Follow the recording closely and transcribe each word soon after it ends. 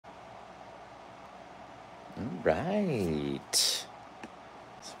All right.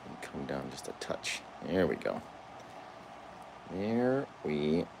 So we can come down just a touch. There we go. There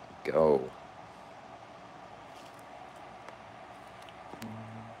we go.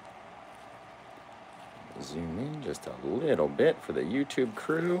 Zoom in just a little bit for the YouTube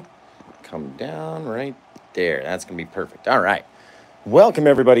crew. Come down right there. That's going to be perfect. All right. Welcome,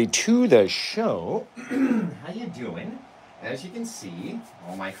 everybody, to the show. How you doing? As you can see,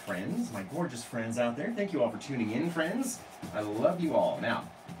 all my friends, my gorgeous friends out there, thank you all for tuning in, friends. I love you all. Now,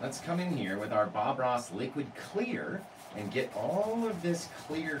 let's come in here with our Bob Ross Liquid Clear and get all of this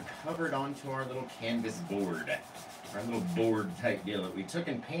clear covered onto our little canvas board. Our little board type deal that we took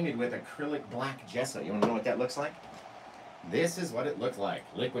and painted with acrylic black gesso. You want to know what that looks like? This is what it looked like.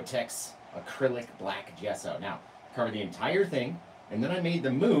 Liquitex acrylic black gesso. Now, cover the entire thing, and then I made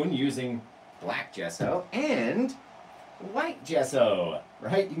the moon using black gesso and white gesso,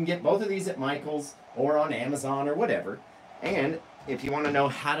 right? You can get both of these at Michael's or on Amazon or whatever. And if you want to know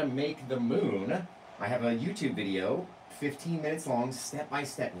how to make the moon, I have a YouTube video, 15 minutes long, step by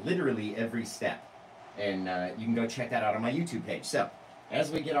step, literally every step. And you can go check that out on my YouTube page. So, as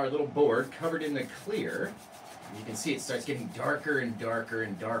we get our little board covered in the clear, you can see it starts getting darker and darker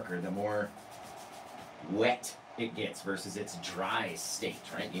and darker the more wet it gets versus its dry state,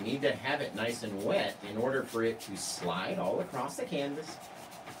 right? You need to have it nice and wet in order for it to slide all across the canvas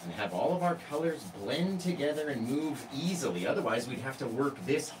and have all of our colors blend together and move easily. Otherwise, we'd have to work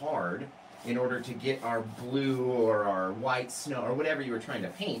this hard in order to get our blue or our white snow or whatever you were trying to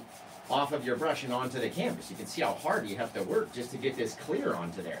paint off of your brush and onto the canvas. You can see how hard you have to work just to get this clear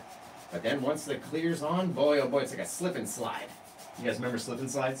onto there. But then once the clear's on, boy, oh boy, it's like a slip and slide. You guys remember slip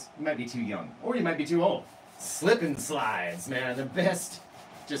and slides? You might be too young, or you might be too old. Slip and slides, man, the best,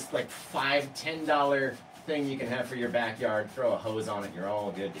 just like $5, $10 thing you can have for your backyard. Throw a hose on it, you're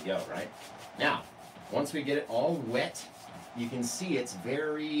all good to go, right? Now, once we get it all wet, you can see it's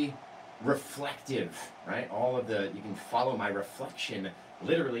very reflective, right? All of the, you can follow my reflection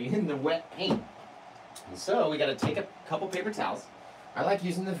literally in the wet paint. And so we got to take a couple paper towels. I like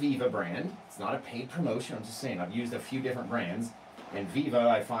using the Viva brand. It's not a paid promotion, I'm just saying I've used a few different brands, and Viva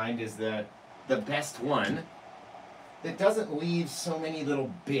I find is the best one that doesn't leave so many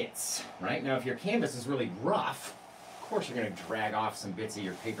little bits, right? Now if your canvas is really rough, of course you're going to drag off some bits of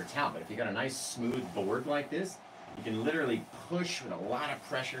your paper towel, but if you got a nice smooth board like this, you can literally push with a lot of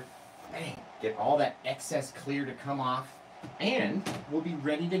pressure, bang, get all that excess clear to come off, and we'll be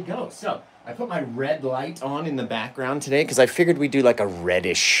ready to go. So I put my red light on in the background today because I figured we'd do like a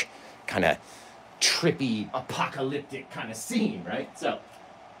reddish kind of trippy apocalyptic kind of scene, right? So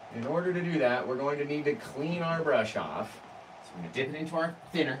in order to do that, we're going to need to clean our brush off. So we're going to dip it into our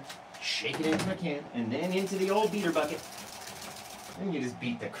thinner, shake it into a can, and then into the old beater bucket. And you just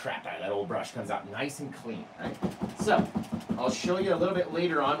beat the crap out of that old brush. Comes out nice and clean, right? So I'll show you a little bit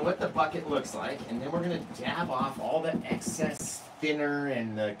later on what the bucket looks like, and then we're going to dab off all the excess thinner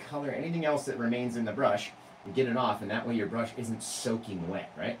and the color, anything else that remains in the brush, and get it off, and that way your brush isn't soaking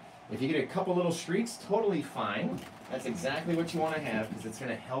wet, right? If you get a couple little streaks, totally fine. That's exactly what you want to have because it's going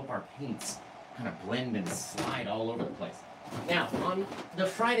to help our paints kind of blend and slide all over the place. Now, on the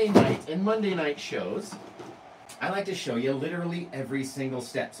Friday night and Monday night shows, I like to show you literally every single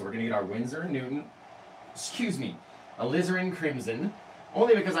step. So we're going to get our Winsor & Newton, Alizarin Crimson,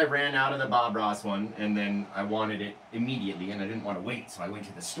 only because I ran out of the Bob Ross one and then I wanted it immediately and I didn't want to wait. So I went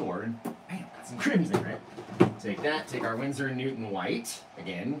to the store and bam, got some crimson, right? Take that, take our Winsor & Newton white.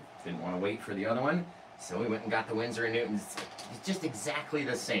 Again, didn't want to wait for the other one. So we went and got the Winsor & Newton. It's just exactly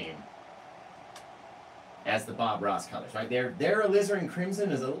the same as the Bob Ross colors, right? Their Alizarin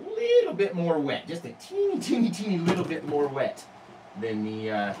Crimson is a little bit more wet, just a teeny little bit more wet than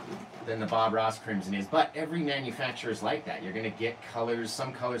the Bob Ross Crimson is. But every manufacturer is like that. You're going to get colors.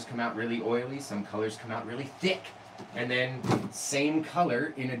 Some colors come out really oily. Some colors come out really thick. And then same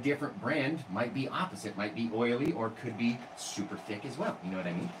color in a different brand might be opposite, might be oily or could be super thick as well. You know what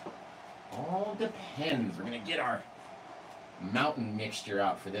I mean? All depends. We're going to get our mountain mixture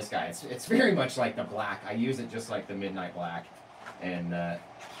out for this guy. It's very much like the black. I use it just like the Midnight Black. And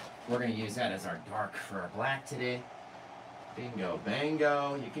we're going to use that as our dark for our black today. Bingo,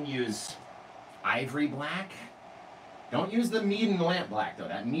 bango. You can use ivory black. Don't use the Mead and Lamp black, though.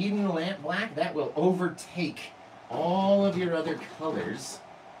 That Mead and Lamp black, that will overtake all of your other colors,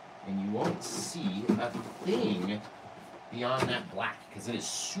 and you won't see a thing beyond that black, because it is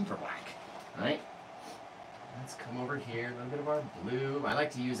super black, right? Let's come over here, a little bit of our blue. I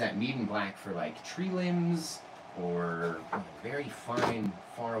like to use that Mead and Black for like tree limbs or very fine,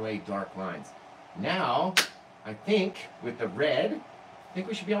 far away dark lines. Now, I think with the red, I think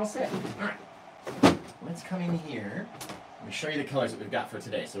we should be all set. All right. let's come in here. Let me show you the colors that we've got for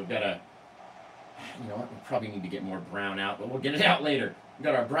today. So we've got a, you know what, we probably need to get more brown out, but we'll get it out later. We've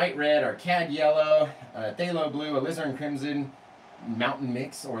got our bright red, our cad yellow, phthalo blue, alizarin crimson, mountain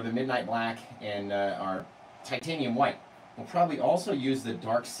mix, or the midnight black, and our titanium white. We'll probably also use the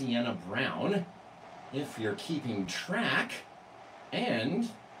dark sienna brown, if you're keeping track, and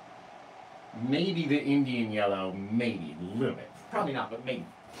maybe the Indian yellow, maybe, a little bit. Probably not, but maybe.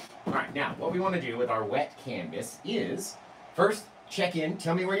 All right, now, what we want to do with our wet canvas is, first, check in,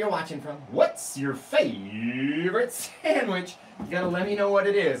 tell me where you're watching from. What's your favorite sandwich? You gotta let me know what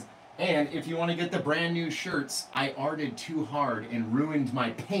it is. And if you want to get the brand new shirts, I arted too hard and ruined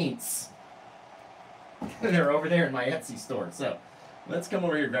my paints. They're over there in my Etsy store. So, let's come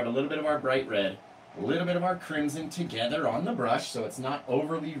over here, grab a little bit of our bright red, a little bit of our crimson together on the brush, so it's not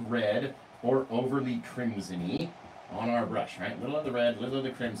overly red or overly crimson-y on our brush, right? Little of the red, little of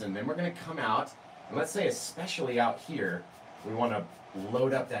the crimson. Then we're going to come out, and let's say especially out here, we want to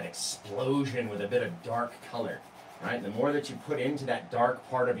load up that explosion with a bit of dark color, right? The more that you put into that dark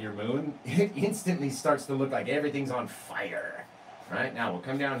part of your moon, it instantly starts to look like everything's on fire, right? Now we'll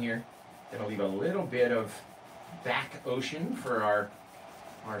come down here, going to leave a little bit of back ocean for our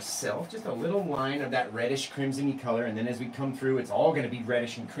self, just a little line of that reddish crimson-y color, and then as we come through, it's all going to be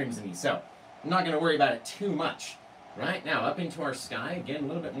reddish and crimson-y. So I'm not going to worry about it too much. Right now, up into our sky, again, a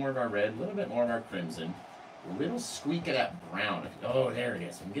little bit more of our red, a little bit more of our crimson, a little squeak of that brown. Oh, there it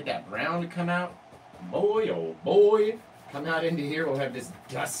is. We can get that brown to come out. Boy, oh boy. Come out into here, we'll have this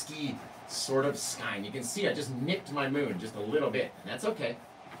dusky sort of sky. And you can see I just nipped my moon just a little bit, and that's okay.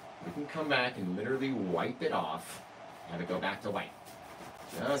 We can come back and literally wipe it off, have it go back to white.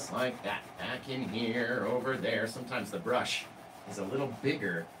 Just like that. Back in here, over there. Sometimes the brush is a little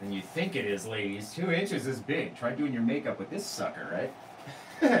bigger than you think it is, ladies. 2 inches is big. Try doing your makeup with this sucker,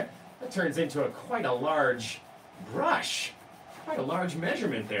 right? That turns into quite a large brush. Quite a large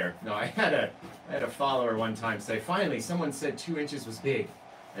measurement there. No, I had a follower one time say, finally, someone said 2 inches was big.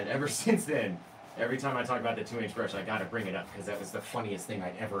 And ever since then, every time I talk about the 2-inch brush, I gotta bring it up because that was the funniest thing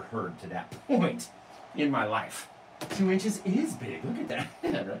I'd ever heard to that point in my life. 2 inches is big. Look at that.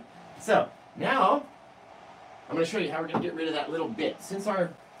 Right? So, now, I'm going to show you how we're going to get rid of that little bit. Since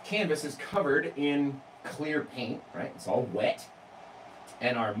our canvas is covered in clear paint, right, it's all wet,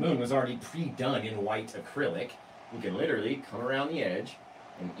 and our moon was already pre-done in white acrylic, you can literally come around the edge,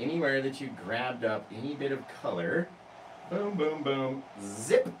 and anywhere that you grabbed up any bit of color, boom, boom, boom,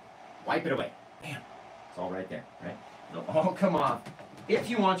 zip, wipe it away. Bam. It's all right there, right? It'll all come off if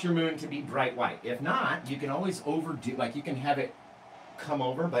you want your moon to be bright white. If not, you can always overdo, like you can have it come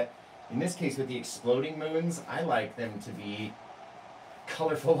over, but in this case, with the exploding moons, I like them to be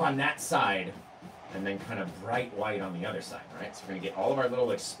colorful on that side and then kind of bright white on the other side, right? So we're going to get all of our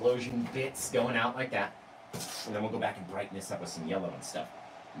little explosion bits going out like that, and then we'll go back and brighten this up with some yellow and stuff.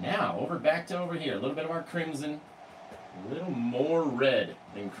 Now, back to over here, a little bit of our crimson, a little more red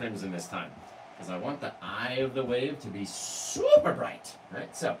than crimson this time, because I want the eye of the wave to be super bright,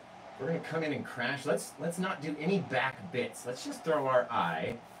 right? So we're going to come in and crash. Let's not do any back bits. Let's just throw our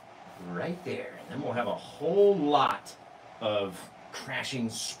eye right there, and then we'll have a whole lot of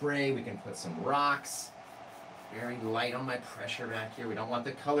crashing spray. We can put some rocks, very light on my pressure back here. We don't want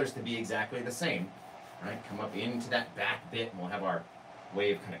the colors to be exactly the same, right? Come up into that back bit, and we'll have our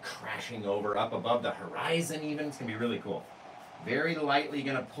wave kind of crashing over up above the horizon even. It's gonna be really cool. Very lightly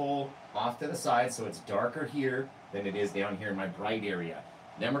gonna pull off to the side so it's darker here than it is down here in my bright area.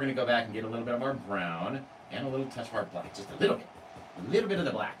 Then we're gonna go back and get a little bit of our brown and a little touch of our black, just a little bit. A little bit of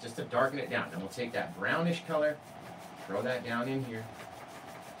the black, just to darken it down. Then we'll take that brownish color, throw that down in here.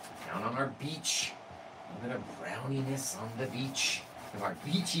 Down on our beach. A little bit of browniness on the beach. Of our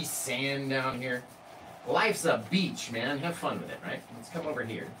beachy sand down here. Life's a beach, man. Have fun with it, right? Let's come over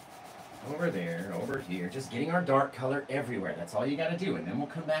here. Over there, over here. Just getting our dark color everywhere. That's all you gotta do. And then we'll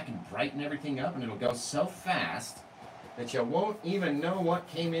come back and brighten everything up, and it'll go so fast that you won't even know what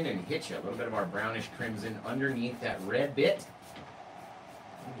came in and hit you. A little bit of our brownish crimson underneath that red bit.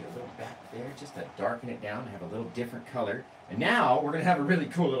 Maybe a little back there, just to darken it down and have a little different color. And now we're going to have a really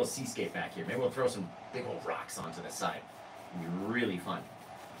cool little seascape back here. Maybe we'll throw some big old rocks onto the side. It'll be really fun.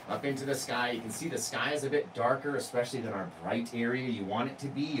 Up into the sky, you can see the sky is a bit darker, especially than our bright area you want it to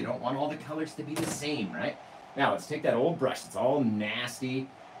be. You don't want all the colors to be the same, right? Now let's take that old brush. It's all nasty.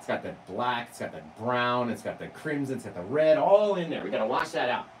 It's got the black, it's got the brown, it's got the crimson, it's got the red, all in there. We got to wash that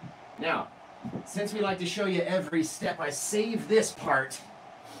out. Now, since we like to show you every step, I saved this part.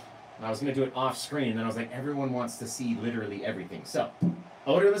 I was going to do it off screen, and then I was like, everyone wants to see literally everything. So,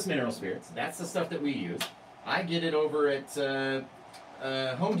 odorless mineral spirits, that's the stuff that we use. I get it over at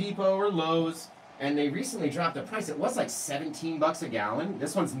Home Depot or Lowe's, And they recently dropped the price. It was like 17 bucks a gallon.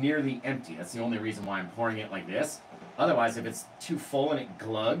 This one's nearly empty. That's the only reason why I'm pouring it like this. Otherwise, if it's too full and it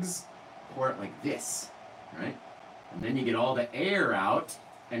glugs, pour it like this, right? And then you get all the air out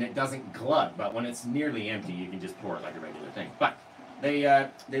and it doesn't glug. But when it's nearly empty, you can just pour it like a regular thing. But they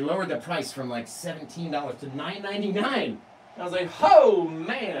lowered the price from like $17 to $9.99. I was like, oh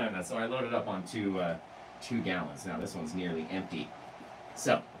man! So I loaded up on two gallons. Now this one's nearly empty.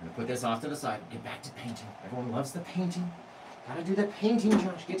 So I'm gonna put this off to the side. Get back to painting. Everyone loves the painting. Gotta do the painting,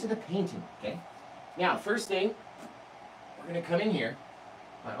 Josh. Get to the painting, okay? Now, first thing, we're gonna come in here.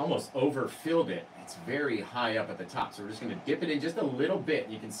 I almost overfilled it. It's very high up at the top, so we're just gonna dip it in just a little bit.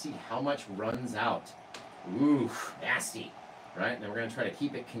 You can see how much runs out. Ooh, nasty, right? And then we're gonna try to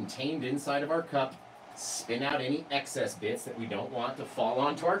keep it contained inside of our cup. Spin out any excess bits that we don't want to fall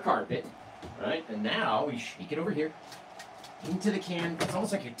onto our carpet, right? And now we shake it over here into the can. It's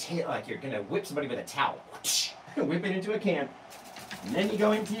almost like you're gonna whip somebody with a towel. Whip it into a can. And then you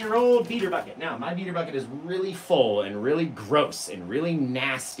go into your old beater bucket. Now, my beater bucket is really full and really gross and really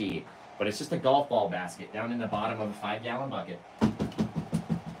nasty, but it's just a golf ball basket down in the bottom of a 5-gallon bucket.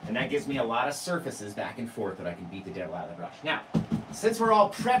 And that gives me a lot of surfaces back and forth that I can beat the devil out of the brush. Now, since we're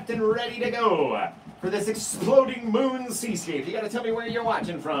all prepped and ready to go for this exploding moon seascape, you gotta tell me where you're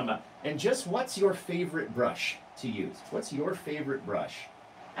watching from. And just what's your favorite brush to use? What's your favorite brush?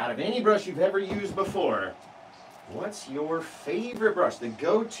 Out of any brush you've ever used before, what's your favorite brush? The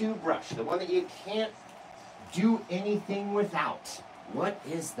go-to brush, the one that you can't do anything without. What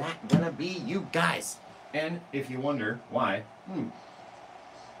is that gonna be, you guys? And if you wonder why,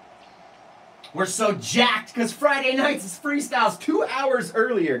 we're so jacked because Friday nights is Freestyles 2 hours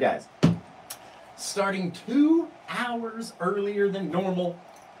earlier, guys. Starting 2 hours earlier than normal.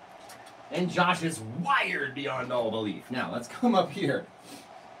 And Josh is wired beyond all belief. Now, let's come up here.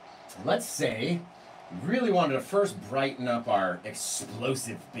 Let's say we really wanted to first brighten up our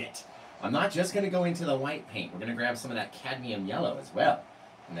explosive bit. I'm not just going to go into the white paint. We're going to grab some of that cadmium yellow as well.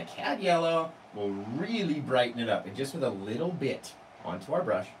 And the cad yellow will really brighten it up. And just with a little bit onto our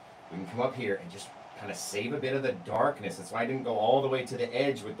brush, we can come up here and just kind of save a bit of the darkness. That's why I didn't go all the way to the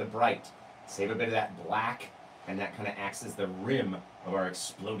edge with the bright. Save a bit of that black, and that kind of acts as the rim of our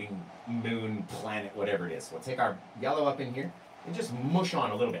exploding moon, planet, whatever it is. So we'll take our yellow up in here and just mush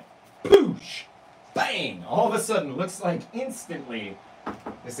on a little bit. Poosh! Bang! All of a sudden, looks like instantly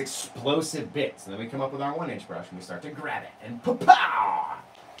this explosive bit. So then we come up with our 1-inch brush and we start to grab it and pa-pow!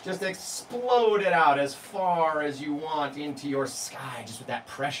 Just explode it out as far as you want into your sky, just with that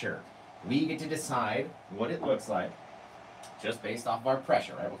pressure. We get to decide what it looks like just based off of our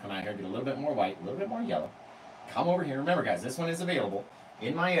pressure, right? We'll come out here, get a little bit more white, a little bit more yellow. Come over here. Remember, guys, this one is available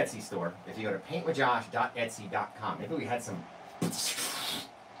in my Etsy store. If you go to paintwithjosh.etsy.com. Maybe we had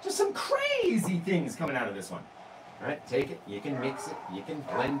just some crazy things coming out of this one. All right, take it. You can mix it. You can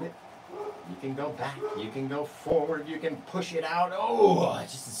blend it. You can go back. You can go forward. You can push it out. Oh,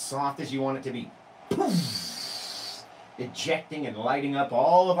 it's just as soft as you want it to be. Ejecting and lighting up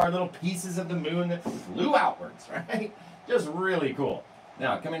all of our little pieces of the moon that flew outwards, right? Just really cool.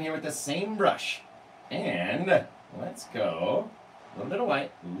 Now, come in here with the same brush. And let's go. A little bit of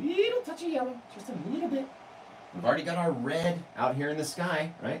white, little touch of yellow, just a little bit. We've already got our red out here in the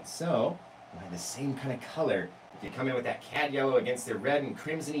sky, right? So we'll have the same kind of color. If you come in with that cad yellow against the red and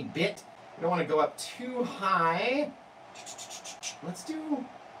crimson-y bit, you don't want to go up too high. Let's do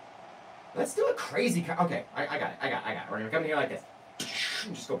a crazy, okay, I got it. We're gonna come in here like this.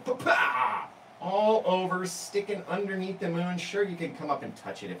 Just go pa-pa! All over, sticking underneath the moon. Sure, you can come up and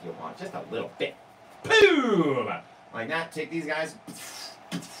touch it if you want, just a little bit. Boom! Like that. Take these guys.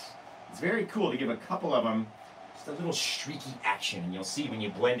 It's very cool to give a couple of them just a little streaky action, and you'll see when you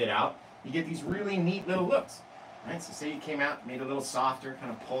blend it out, you get these really neat little looks. Right? So say you came out, made it a little softer,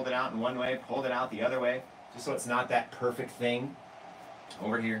 kind of pulled it out in one way, pulled it out the other way, just so it's not that perfect thing.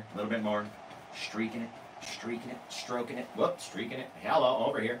 Over here, a little bit more. Streaking it, stroking it, whoops, streaking it. Hello,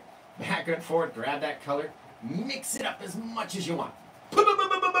 over here. Back and forth, grab that color, mix it up as much as you want.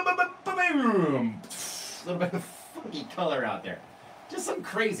 Boom! A little bit of funky color out there. Just some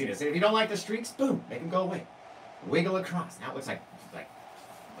craziness. And if you don't like the streaks, boom, make them go away. Wiggle across. Now it looks like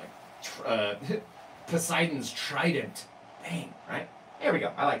Poseidon's trident. Bang, right? There we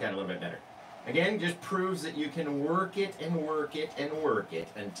go. I like that a little bit better. Again, just proves that you can work it and work it and work it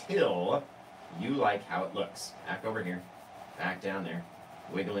until you like how it looks. Back over here. Back down there.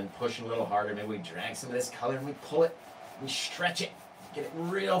 Wiggling, pushing a little harder. Maybe we drag some of this color and we pull it. We stretch it. Get it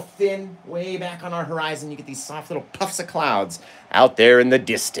real thin. Way back on our horizon. You get these soft little puffs of clouds out there in the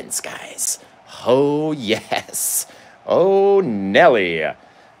distance, guys. Oh, yes. Oh, Nelly.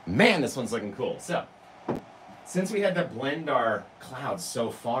 Man, this one's looking cool. So, since we had to blend our clouds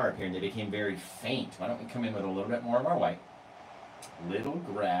so far up here and they became very faint, why don't we come in with a little bit more of our white? Little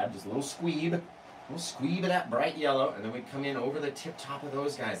grab, just a little squeeb of that bright yellow, and then we come in over the tip top of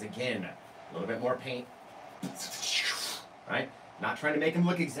those guys again. A little bit more paint. Right? Not trying to make them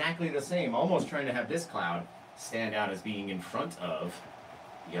look exactly the same, almost trying to have this cloud stand out as being in front of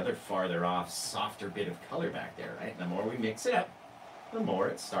the other farther off, softer bit of color back there, right? And the more we mix it up, the more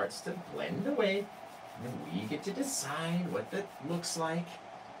it starts to blend away. And we get to decide what that looks like,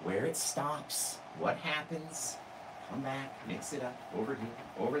 where it stops, what happens. Come back, mix it up, over here,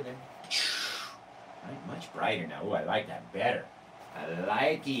 over there. Right, much brighter now. Ooh, I like that better. I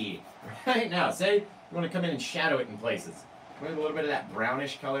like it. Right now, say you want to come in and shadow it in places. Come in with a little bit of that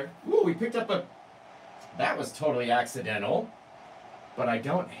brownish color. Ooh, we picked up a... That was totally accidental, but I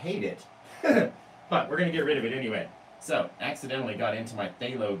don't hate it. But we're going to get rid of it anyway. So, accidentally got into my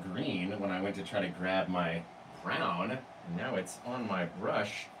phthalo green when I went to try to grab my brown, and now it's on my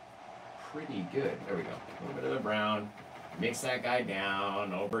brush pretty good. There we go. A little bit of the brown. Mix that guy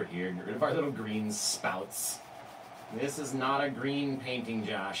down over here. Get rid of our little green spouts. This is not a green painting,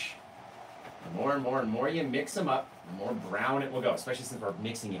 Josh. The more and more and more you mix them up, the more brown it will go, especially since we're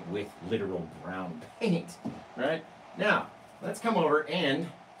mixing it with literal brown paint, right? Now, let's come over and,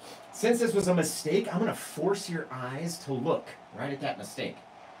 since this was a mistake, I'm going to force your eyes to look right at that mistake.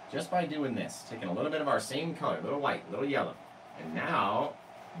 Just by doing this, taking a little bit of our same color, a little white, a little yellow. And now,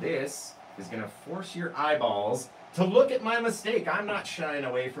 this is going to force your eyeballs to look at my mistake. I'm not shying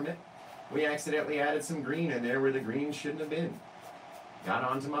away from it. We accidentally added some green in there where the green shouldn't have been. Got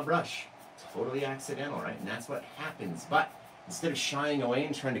onto my brush. Totally accidental, right? And that's what happens. But instead of shying away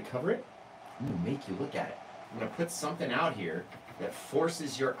and trying to cover it, I'm going to make you look at it. I'm going to put something out here that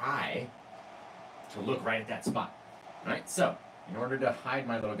forces your eye to look right at that spot. Right? So, in order to hide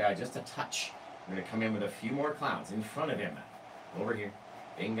my little guy just a touch, I'm going to come in with a few more clouds in front of him. Over here.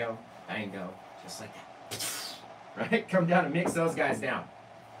 Bingo. Bango. Just like that. Right? Come down and mix those guys down.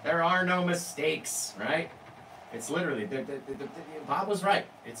 There are no mistakes, right? It's literally, Bob was right.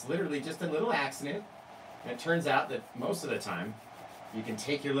 It's literally just a little accident. And it turns out that most of the time, you can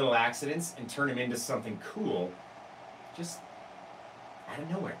take your little accidents and turn them into something cool just out of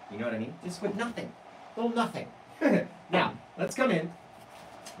nowhere. You know what I mean? Just with nothing. Little nothing. Now, let's come in,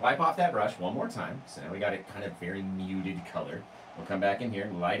 wipe off that brush one more time. So now we got it kind of very muted color. We'll come back in here,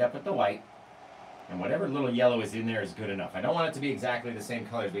 light up with the white. And whatever little yellow is in there is good enough. I don't want it to be exactly the same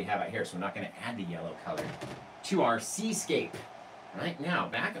colors we have out here, so we're not going to add the yellow color to our Seascape. Right now,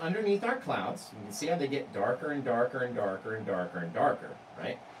 back underneath our clouds, you can see how they get darker and darker and darker and darker and darker,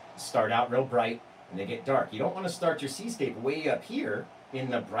 right? Start out real bright, and they get dark. You don't want to start your Seascape way up here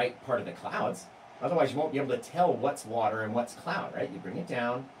in the bright part of the clouds. Otherwise, you won't be able to tell what's water and what's cloud, right? You bring it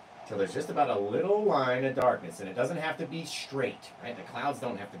down till there's just about a little line of darkness, and it doesn't have to be straight, right? The clouds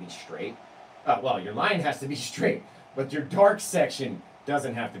don't have to be straight. Well, your line has to be straight, but your dark section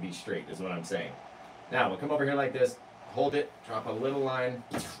doesn't have to be straight, is what I'm saying. Now, we'll come over here like this, hold it, drop a little line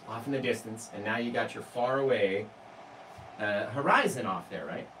off in the distance, and now you got your far away horizon off there,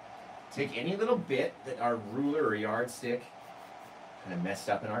 right? Take any little bit that our ruler or yardstick kind of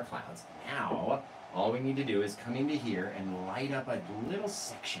messed up in our clouds. Now, all we need to do is come into here and light up a little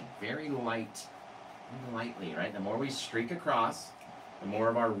section, very light and lightly, right? The more we streak across, the more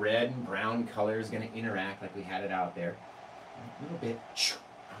of our red and brown color is going to interact like we had it out there. A little bit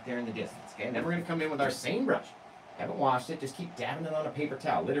out there in the distance, okay? And then we're going to come in with our same brush. Haven't washed it, just keep dabbing it on a paper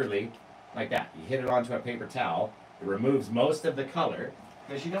towel, literally like that. You hit it onto a paper towel, it removes most of the color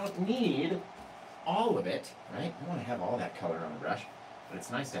because you don't need all of it, right? You want to have all that color on the brush, but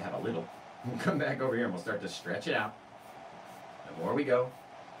it's nice to have a little. We'll come back over here and we'll start to stretch it out. The more we go,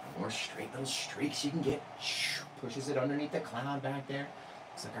 the more straight little streaks you can get. Pushes it underneath the cloud back there.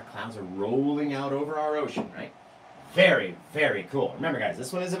 Looks like our clouds are rolling out over our ocean, right? Very, very cool. Remember, guys,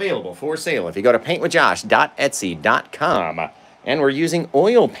 this one is available for sale if you go to paintwithjosh.etsy.com. And we're using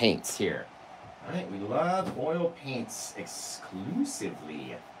oil paints here. All right, we love oil paints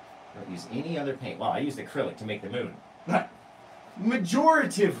exclusively. Don't use any other paint. Well, I used acrylic to make the moon. But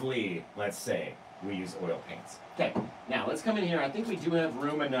majoritively, let's say, we use oil paints. Okay, now let's come in here. I think we do have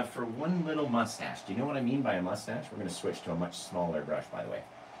room enough for one little mustache. Do you know what I mean by a mustache? We're going to switch to a much smaller brush, by the way.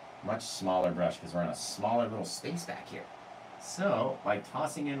 Much smaller brush because we're in a smaller little space back here. So, by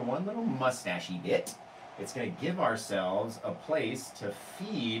tossing in one little mustachy bit, it's going to give ourselves a place to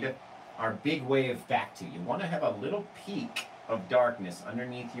feed our big wave back to. You want to have a little peak of darkness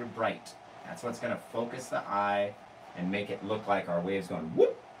underneath your bright. That's what's going to focus the eye and make it look like our wave's going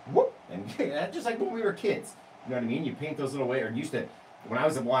whoop, whoop. And just like when we were kids. You know what I mean? You paint those little waves, or used to when I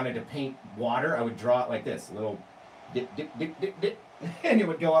was wanted to paint water, I would draw it like this, a little dip, dip, dip, dip, dip, and it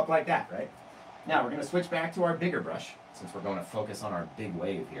would go up like that, right? Now we're going to switch back to our bigger brush, since we're going to focus on our big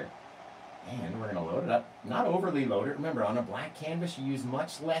wave here. And we're going to load it up, not overly load it. Remember, on a black canvas, you use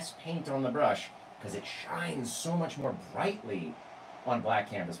much less paint on the brush because it shines so much more brightly on black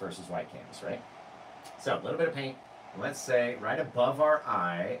canvas versus white canvas, right? So a little bit of paint. Let's say right above our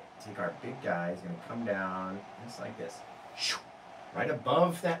eye, take our big guy, he's going to come down just like this. Right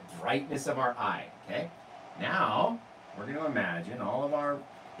above that brightness of our eye, okay? Now, we're going to imagine all of our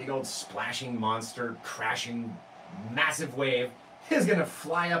big old splashing monster, crashing, massive wave is going to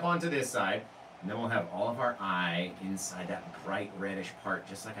fly up onto this side, and then we'll have all of our eye inside that bright reddish part,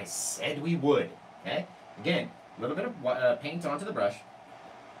 just like I said we would, okay? Again, a little bit of paint onto the brush,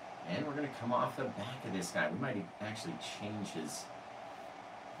 and we're going to come off the back of this guy. We might actually change his,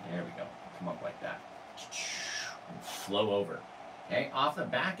 there we go, come up like that, and flow over. Okay, off the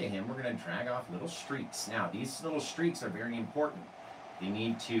back of him, we're going to drag off little streaks. Now, these little streaks are very important. They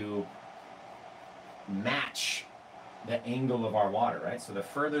need to match the angle of our water, right? So the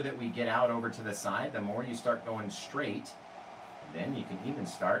further that we get out over to the side, the more you start going straight. And then you can even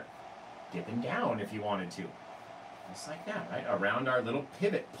start dipping down if you wanted to. Just like that, right? Around our little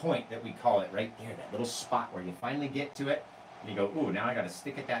pivot point that we call it right there, that little spot where you finally get to it. And you go, ooh, now I got to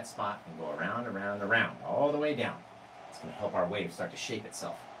stick at that spot and go around, around, around, all the way down. It's going to help our wave start to shape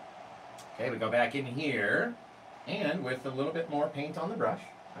itself. Okay, we go back in here, and with a little bit more paint on the brush,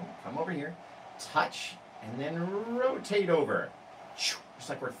 come over here, touch, and then rotate over. Just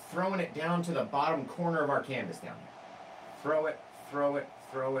like we're throwing it down to the bottom corner of our canvas down here. Throw it, throw it,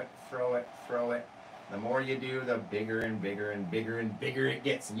 throw it, throw it, throw it. The more you do, the bigger and bigger and bigger and bigger it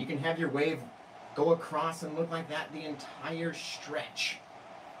gets. And you can have your wave go across and look like that the entire stretch.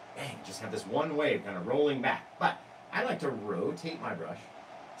 Bang, just have this one wave kind of rolling back. But I like to rotate my brush,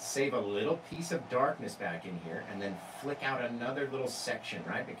 save a little piece of darkness back in here, and then flick out another little section,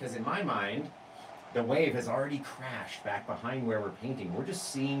 right? Because in my mind, the wave has already crashed back behind where we're painting. We're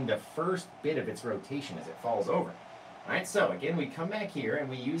just seeing the first bit of its rotation as it falls over. All right, so again, we come back here and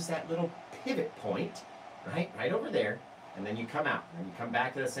we use that little pivot point, right over there, and then you come out, and you come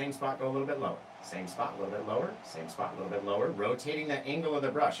back to the same spot, go a little bit lower. Same spot, a little bit lower, same spot, a little bit lower, rotating the angle of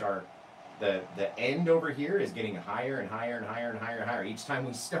the brush. The end over here is getting higher and higher and higher and higher and higher each time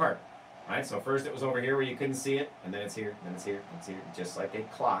we start. All right, so first it was over here where you couldn't see it, and then it's here, and then it's here, and it's here. Just like a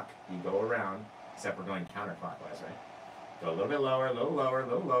clock, you go around, except we're going counterclockwise, right? Go a little bit lower, a little lower, a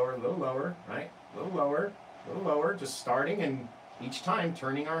little lower, a little lower, right? A little lower, a little lower, just starting and each time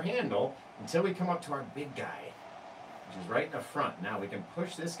turning our handle until we come up to our big guy, which is right in the front. Now we can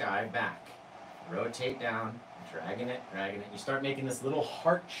push this guy back, rotate down, dragging it, dragging it. You start making this little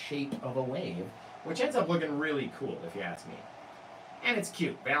heart shape of a wave, which ends up looking really cool, if you ask me. And it's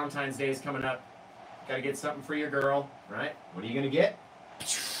cute. Valentine's Day is coming up. Got to get something for your girl, right? What are you going to get?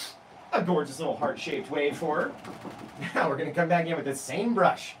 A gorgeous little heart-shaped wave for her. Now we're going to come back in with the same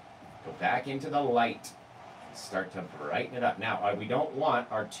brush. Go back into the light. Start to brighten it up. Now, we don't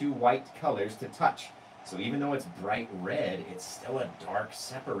want our two white colors to touch. So even though it's bright red, it's still a dark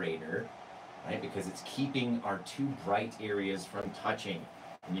separator, right? Because it's keeping our two bright areas from touching.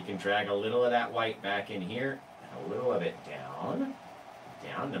 And you can drag a little of that white back in here, and a little of it down.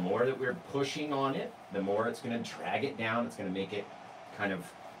 Down. The more that we're pushing on it, the more it's going to drag it down. It's going to make it kind of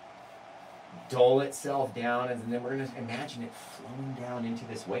dull itself down, and then we're going to imagine it flowing down into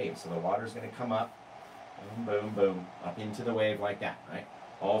this wave. So the water's going to come up, boom, boom, boom, up into the wave like that, right?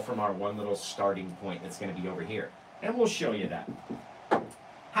 All from our one little starting point that's going to be over here. And we'll show you that.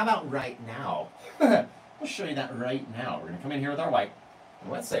 How about right now? We'll show you that right now. We're going to come in here with our white,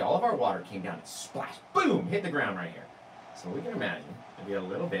 and let's say all of our water came down and splash, boom, hit the ground right here. So we can imagine it'd be a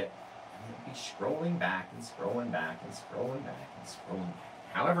little bit, and it'd be scrolling back and scrolling back and scrolling back and scrolling back.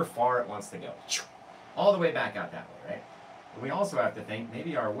 However far it wants to go, all the way back out that way, right? But we also have to think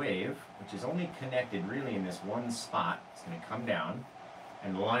maybe our wave, which is only connected really in this one spot, is going to come down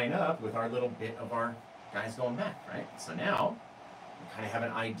and line up with our little bit of our guys going back, right? So now we kind of have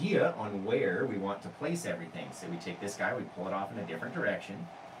an idea on where we want to place everything. So we take this guy, we pull it off in a different direction,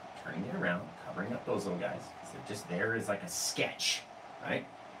 turning it around, covering up those little guys. So just there is like a sketch, right?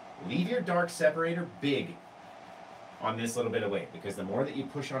 Leave your dark separator big on this little bit of wave, because the more that you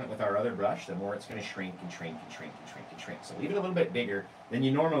push on it with our other brush, the more it's going to shrink and shrink and shrink and shrink and shrink. So leave it a little bit bigger than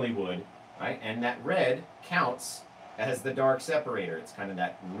you normally would, right? And that red counts as the dark separator. It's kind of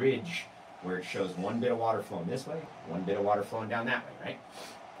that ridge where it shows one bit of water flowing this way, one bit of water flowing down that way, right?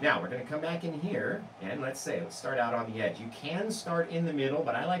 Now we're going to come back in here, and let's start out on the edge. You can start in the middle,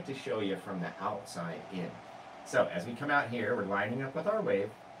 but I like to show you from the outside in. So as we come out here, we're lining up with our wave.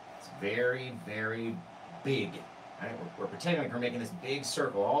 It's very, very big. Right? We're pretending like we're making this big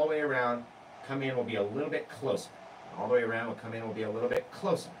circle all the way around. Come in, we'll be a little bit closer. All the way around, we'll come in, we'll be a little bit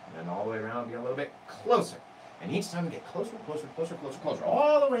closer. And then all the way around, we'll be a little bit closer. And each time we get closer, closer, closer, closer, closer,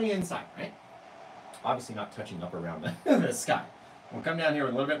 all the way inside, right? Obviously not touching up around the sky. We'll come down here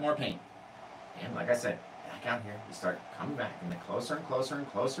with a little bit more paint. And like I said, back out here, we start coming back. And the closer and closer and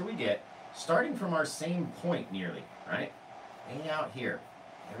closer we get, starting from our same point nearly, right? Way out here,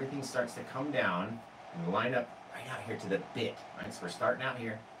 everything starts to come down and line up right out here to the bit, right? So we're starting out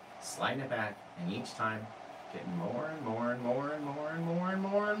here, sliding it back, and each time getting more and more and more and more and more and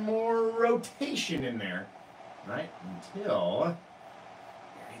more and more rotation in there, right? Until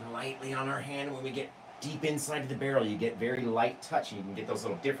very lightly on our hand, when we get deep inside of the barrel, you get very light touch, and you can get those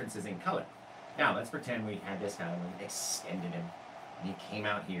little differences in color. Now, let's pretend we had this guy and we extended him, and he came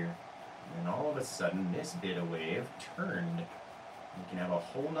out here, and then all of a sudden, this bit of wave turned. We can have a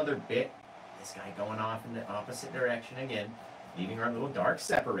whole nother bit, this guy going off in the opposite direction again, leaving our little dark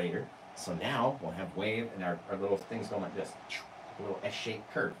separator. So now we'll have wave and our little things going like this, a little S-shaped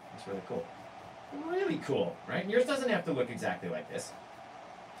curve. That's really cool. Really cool, right? And yours doesn't have to look exactly like this.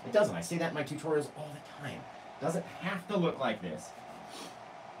 It doesn't. I say that in my tutorials all the time. It doesn't have to look like this.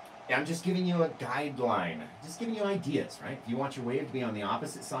 I'm just giving you a guideline. Just giving you ideas, right? If you want your wave to be on the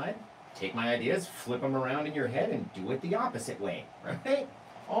opposite side, take my ideas, flip them around in your head, and do it the opposite way, right?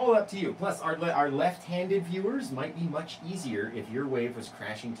 All up to you. Plus, our left-handed viewers might be much easier if your wave was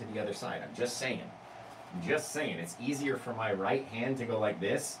crashing to the other side. I'm just saying. I'm just saying. It's easier for my right hand to go like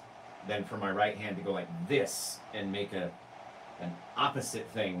this than for my right hand to go like this and make an opposite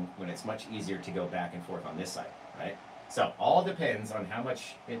thing when it's much easier to go back and forth on this side, right? So all depends on how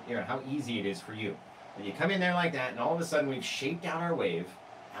much, how easy it is for you. When you come in there like that, and all of a sudden we've shaped out our wave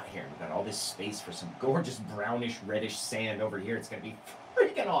out here. We've got all this space for some gorgeous brownish, reddish sand over here. It's going to be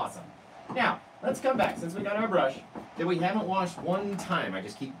freaking awesome. Now, let's come back. Since we got our brush that we haven't washed one time, I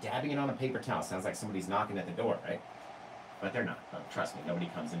just keep dabbing it on a paper towel. Sounds like somebody's knocking at the door, right? But they're not. Oh, trust me, nobody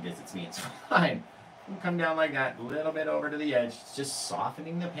comes and visits me. It's fine. We'll come down like that, a little bit over to the edge, just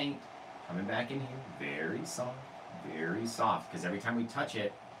softening the paint, coming back in here, very soft, because every time we touch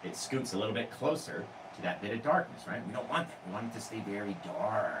it, it scoots a little bit closer to that bit of darkness, right? We don't want that. We want it to stay very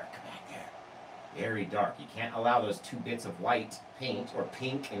dark back there. Very dark. You can't allow those two bits of white paint, or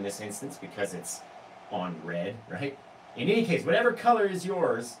pink in this instance, because it's on red, right? In any case, whatever color is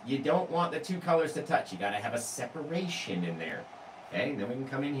yours, you don't want the two colors to touch. You got to have a separation in there. Okay, and then we can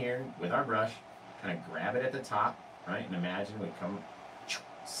come in here with our brush, kind of grab it at the top, right? And imagine we come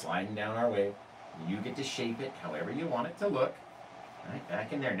sliding down our wave. You get to shape it however you want it to look. Right,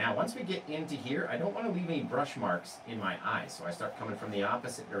 back in there. Now, once we get into here, I don't want to leave any brush marks in my eyes, so I start coming from the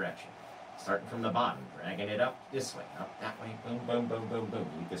opposite direction. Starting from the bottom, dragging it up this way, up that way, boom, boom, boom, boom, boom.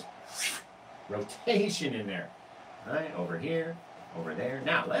 You get this rotation in there. Right, over here, over there.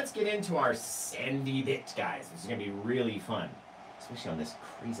 Now, let's get into our sandy bit, guys. This is going to be really fun, especially on this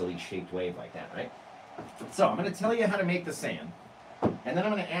crazily shaped wave like that, right? So, I'm going to tell you how to make the sand. And then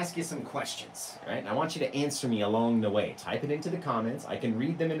I'm going to ask you some questions, right? And I want you to answer me along the way. Type it into the comments. I can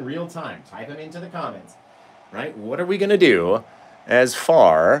read them in real time. Type them into the comments, right? What are we going to do as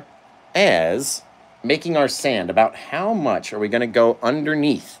far as making our sand? About how much are we going to go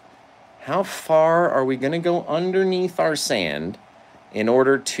underneath? How far are we going to go underneath our sand in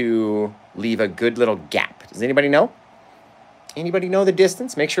order to leave a good little gap? Does anybody know? Anybody know the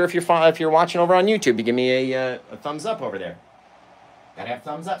distance? Make sure if you're watching over on YouTube, you give me a thumbs up over there. Gotta have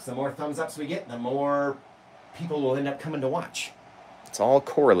thumbs ups. The more thumbs ups we get, the more people will end up coming to watch. It's all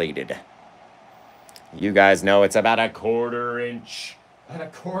correlated. You guys know it's about a 1/4 inch. About a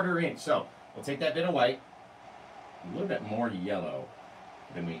 1/4 inch. So we'll take that bit of white, a little bit more yellow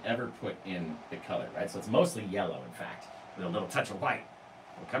than we ever put in the color, right? So it's mostly yellow, in fact, with a little touch of white.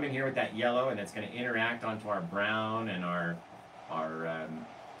 We'll come in here with that yellow, and it's going to interact onto our brown and our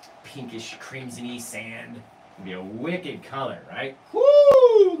pinkish, crimson-y sand. It'll be a wicked color, right?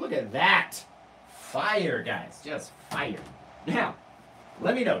 Woo! Look at that. Fire, guys. Just fire. Now,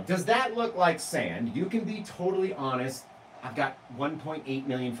 let me know. Does that look like sand? You can be totally honest. I've got 1.8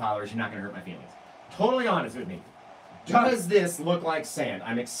 million followers. You're not going to hurt my feelings. Totally honest with me. Does this look like sand?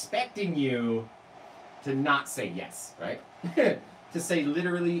 I'm expecting you to not say yes, right? To say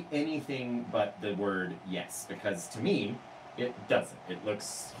literally anything but the word yes. Because to me, it doesn't. It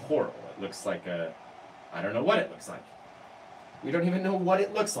looks horrible. It looks like I don't know what it looks like. We don't even know what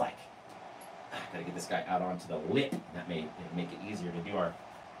it looks like. Gotta get this guy out onto the lip. That may make it easier to do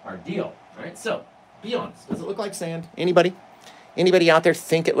our deal. All right, so be honest. Does it look like sand? Anybody? Anybody out there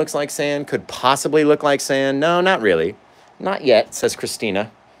think it looks like sand? Could possibly look like sand? No, not really. Not yet, says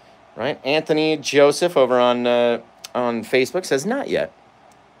Christina. Right? Anthony Joseph over on Facebook says not yet.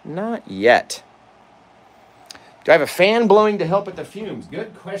 Not yet. Do I have a fan blowing to help with the fumes?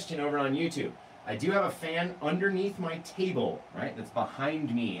 Good question over on YouTube. I do have a fan underneath my table, right? That's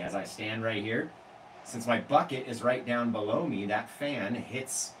behind me as I stand right here. Since my bucket is right down below me, that fan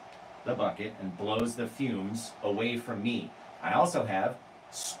hits the bucket and blows the fumes away from me. I also have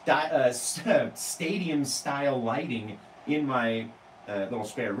stadium-style lighting in my little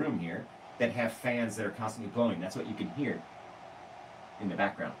spare room here that have fans that are constantly blowing. That's what you can hear in the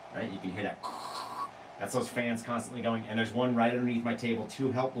background, right? You can hear that. That's those fans constantly going. And there's one right underneath my table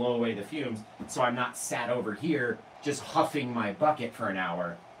to help blow away the fumes, so I'm not sat over here just huffing my bucket for an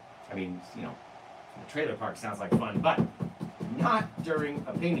hour. I mean, you know, the trailer park sounds like fun, but not during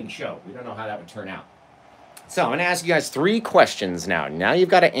a painting show. We don't know how that would turn out. So I'm going to ask you guys 3 questions now. Now you've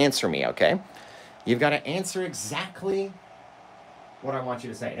got to answer me, okay? You've got to answer exactly what I want you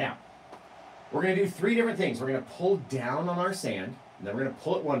to say. Now, we're going to do 3 different things. We're going to pull down on our sand, and then we're going to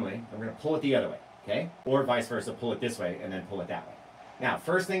pull it one way, and we're going to pull it the other way, okay? Or vice versa, pull it this way, and then pull it that way. Now,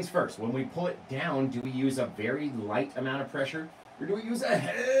 first things first, when we pull it down, do we use a very light amount of pressure, or do we use a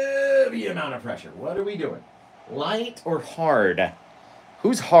heavy amount of pressure? What are we doing? Light or hard?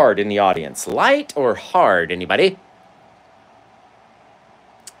 Who's hard in the audience? Light or hard? Anybody?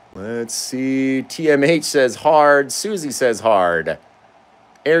 Let's see. TMH says hard. Susie says hard.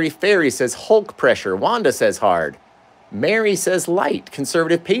 Airy Fairy says Hulk pressure. Wanda says hard. Mary says light.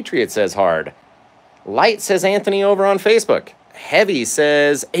 Conservative Patriot says hard. Light says Anthony over on Facebook. Heavy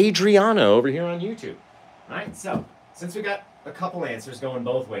says Adriana over here on YouTube. All right, so since we got a couple answers going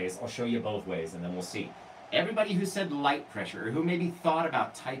both ways, I'll show you both ways and then we'll see. Everybody who said light pressure, or who maybe thought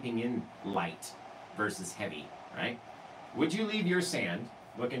about typing in light versus heavy, right? Would you leave your sand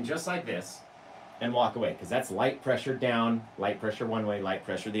looking just like this and walk away? Because that's light pressure down, light pressure one way, light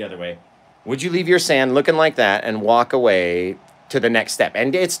pressure the other way. Would you leave your sand looking like that and walk away to the next step?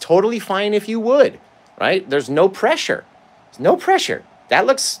 And it's totally fine if you would, right? There's no pressure. There's no pressure. That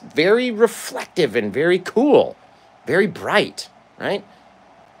looks very reflective and very cool, very bright, right?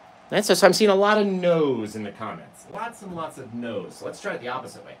 That's so I'm seeing a lot of no's in the comments. Lots and lots of no's. So let's try it the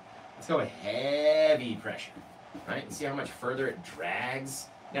opposite way. Let's go with heavy pressure, right? And see how much further it drags.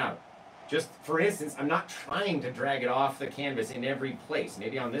 Now, just for instance, I'm not trying to drag it off the canvas in every place.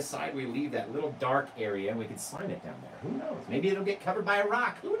 Maybe on this side we leave that little dark area and we could slime it down there. Who knows? Maybe it'll get covered by a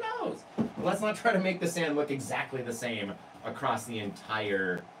rock. Who knows? But let's not try to make the sand look exactly the same across the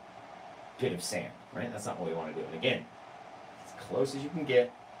entire bit of sand, right? That's not what we want to do. And again, as close as you can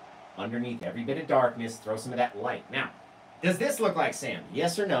get. Underneath every bit of darkness, throw some of that light. Now, does this look like sand?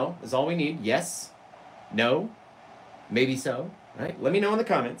 Yes or no is all we need. Yes, no, maybe so, right? Let me know in the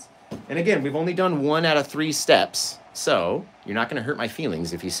comments. And again, we've only done 1 out of 3 steps, so you're not going to hurt my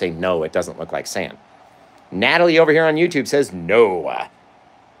feelings if you say no, it doesn't look like sand. Natalie over here on YouTube says no.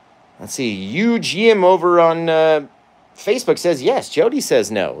 Let's see, Huge Yim over on Facebook says yes. Jody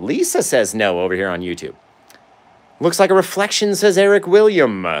says no. Lisa says no over here on YouTube. Looks like a reflection, says Eric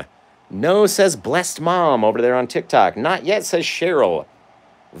William. No, says Blessed Mom over there on TikTok. Not yet, says Cheryl.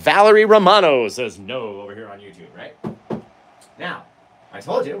 Valerie Romano says no over here on YouTube, right? Now, I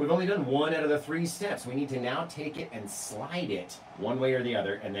told you, we've only done 1 out of the 3 steps. We need to now take it and slide it one way or the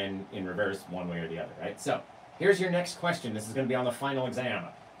other, and then in reverse, one way or the other, right? So, here's your next question. This is going to be on the final exam.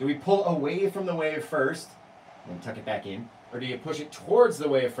 Do we pull away from the wave first, and tuck it back in? Or do you push it towards the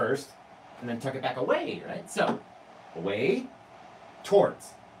wave first, and then tuck it back away, right? So, away,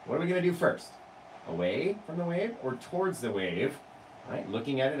 towards. What are we going to do first? Away from the wave or towards the wave? Right?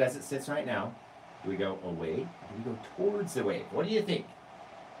 Looking at it as it sits right now. Do we go away or do we go towards the wave? What do you think?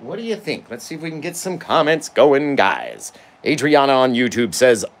 What do you think? Let's see if we can get some comments going, guys. Adriana on YouTube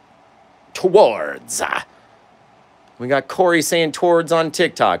says towards. We got Corey saying towards on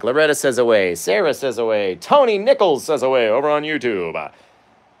TikTok. Loretta says away. Sarah says away. Tony Nichols says away over on YouTube.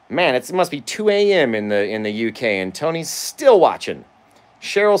 Man, it must be 2 a.m. in the UK, and Tony's still watching.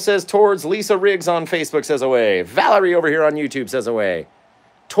 Cheryl says towards. Lisa Riggs on Facebook says away. Valerie over here on YouTube says away.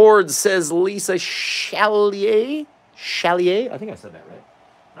 Towards says Lisa Chalier. Chalier? I think I said that right.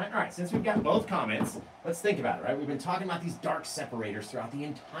 All right, since we've got both comments, let's think about it, right? We've been talking about these dark separators throughout the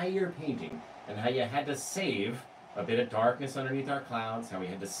entire painting and how you had to save a bit of darkness underneath our clouds, how we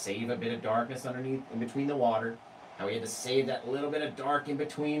had to save a bit of darkness underneath in between the water, how we had to save that little bit of dark in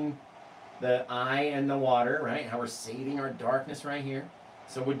between the eye and the water, right? How we're saving our darkness right here.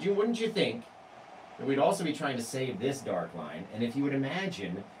 So wouldn't you think that we'd also be trying to save this dark line? And if you would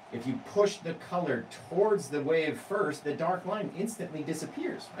imagine if you push the color towards the wave first, the dark line instantly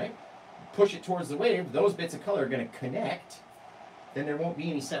disappears, right? Push it towards the wave, those bits of color are going to connect, then there won't be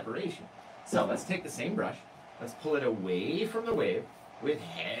any separation. So let's take the same brush, let's pull it away from the wave with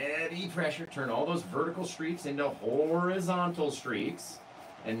heavy pressure, turn all those vertical streaks into horizontal streaks,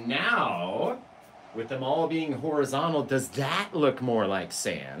 and now, with them all being horizontal, does that look more like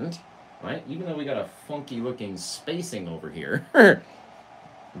sand, right? Even though we got a funky looking spacing over here,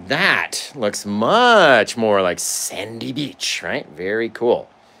 that looks much more like sandy beach, right? Very cool.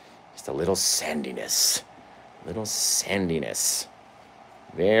 Just a little sandiness. Little sandiness.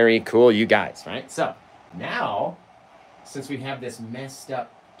 Very cool, you guys, right? So now, since we have this messed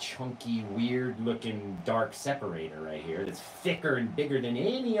up, chunky, weird-looking dark separator right here that's thicker and bigger than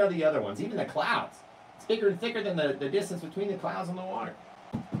any of the other ones, even the clouds. It's bigger and thicker than the distance between the clouds and the water.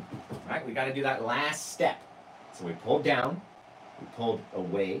 Right? We got to do that last step. So we pulled down, we pulled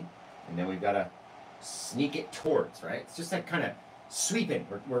away, and then we've got to sneak it towards, right? It's just like kind of sweeping.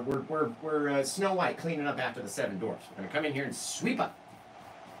 We're Snow White cleaning up after the 7 dwarfs. We're going to come in here and sweep up.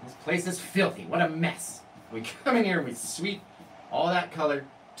 This place is filthy. What a mess. We come in here and we sweep all that color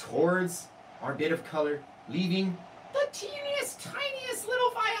towards our bit of color, leaving the teeniest, tiniest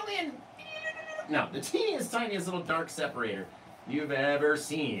little violin. No, the teeniest, tiniest little dark separator you've ever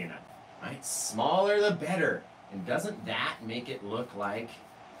seen. Right? Smaller the better. And doesn't that make it look like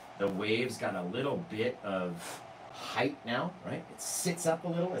the wave's got a little bit of height now, right? It sits up a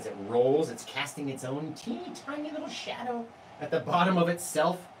little as it rolls. It's casting its own teeny tiny little shadow at the bottom of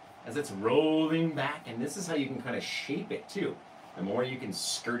itself as it's rolling back. And this is how you can kind of shape it too. The more you can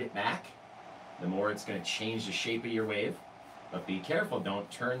skirt it back, the more it's going to change the shape of your wave. But be careful, don't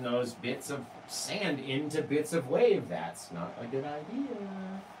turn those bits of sand into bits of wave. That's not a good idea.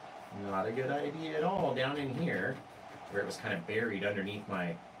 Not a good idea at all. Down in here, where it was kind of buried underneath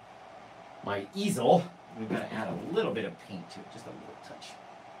my easel, we've got to add a little bit of paint to it, just a little touch.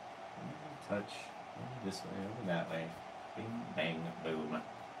 Touch, this way, over that way. Bing, bang, boom. And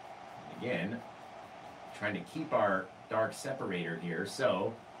again, trying to keep our dark separator here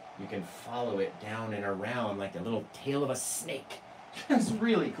so you can follow it down and around like the little tail of a snake. It's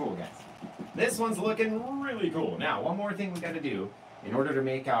really cool, guys. This one's looking really cool. Now, one more thing we got to do in order to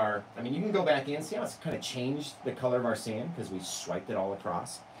make our, I mean, you can go back in, see how it's kind of changed the color of our sand because we swiped it all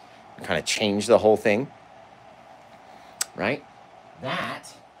across. Kind of changed the whole thing, right?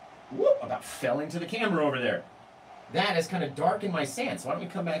 That, whoop, about fell into the camera over there. That has kind of darkened my sand. So why don't we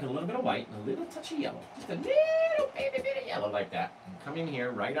come back with a little bit of white and a little touch of yellow. Just a little baby bit of yellow like that. And come in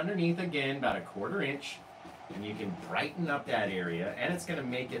here right underneath again, about a 1/4 inch. And you can brighten up that area. And it's going to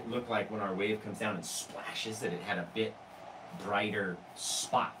make it look like when our wave comes down and splashes that it had a bit brighter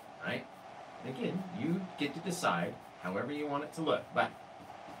spot, right? And again, you get to decide however you want it to look. But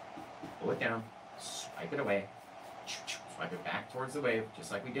pull it down, swipe it away, swipe it back towards the wave,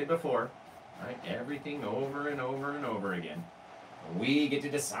 just like we did before. Right? Everything over and over and over again. We get to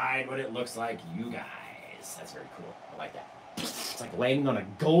decide what it looks like, you guys. That's very cool. I like that. It's like laying on a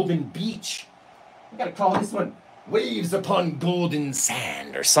golden beach. We gotta call this one Waves Upon Golden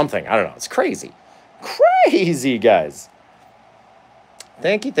Sand or something. I don't know. It's crazy. Crazy, guys.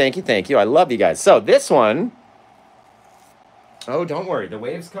 Thank you, thank you, thank you. I love you guys. So this one, oh, don't worry. The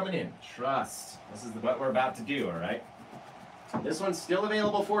wave's coming in. Trust. This is what we're about to do, all right? This one's still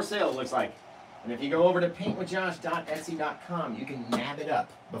available for sale, it looks like. And if you go over to paintwithjosh.etsy.com, you can nab it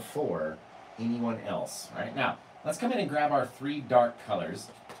up before anyone else, right? Now, let's come in and grab our 3 dark colors.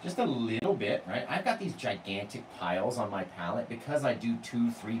 Just a little bit, right? I've got these gigantic piles on my palette because I do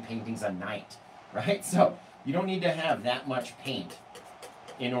 2-3 paintings a night, right? So you don't need to have that much paint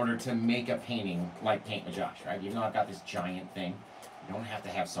in order to make a painting like Paint with Josh, right? Even though I've got this giant thing, you don't have to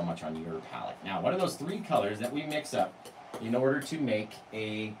have so much on your palette. Now, what are those 3 colors that we mix up in order to make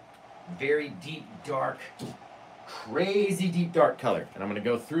a very deep, dark, crazy deep dark color? And I'm going to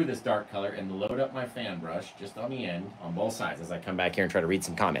go through this dark color and load up my fan brush just on the end on both sides as I come back here and try to read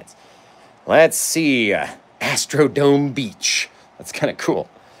some comments. Let's see. Astrodome Beach. That's kind of cool.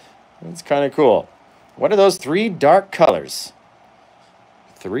 That's kind of cool. What are those 3 dark colors?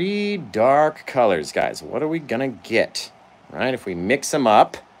 3 dark colors, guys. What are we going to get? Right? If we mix them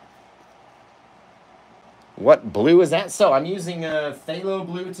up. What blue is that? So I'm using Phthalo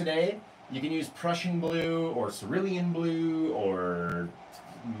blue today. You can use Prussian blue or cerulean blue or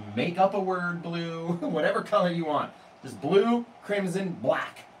make up a word blue, whatever color you want. Just blue, crimson,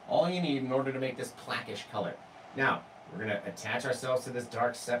 black. All you need in order to make this blackish color. Now, we're going to attach ourselves to this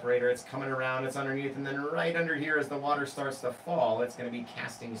dark separator. It's coming around, it's underneath, and then right under here as the water starts to fall, it's going to be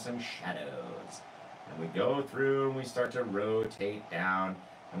casting some shadows. And we go through and we start to rotate down.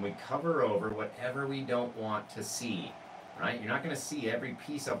 and we cover over whatever we don't want to see, right? You're not going to see every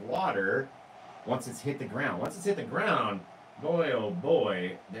piece of water once it's hit the ground. Once it's hit the ground, boy, oh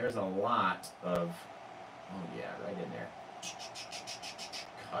boy, there's a lot of, oh yeah, right in there.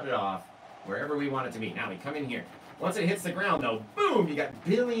 Cut it off wherever we want it to be. Now we come in here. Once it hits the ground, though, boom, you got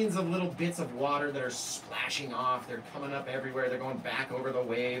billions of little bits of water that are splashing off. They're coming up everywhere. They're going back over the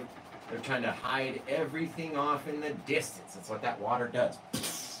wave. They're trying to hide everything off in the distance. That's what that water does.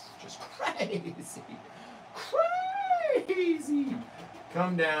 Just crazy. Crazy.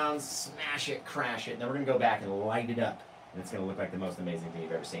 Come down, smash it, crash it. Then we're going to go back and light it up. And it's going to look like the most amazing thing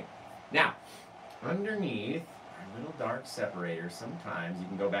you've ever seen. Now, underneath our little dark separator, sometimes you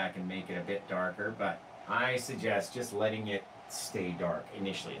can go back and make it a bit darker, but I suggest just letting it stay dark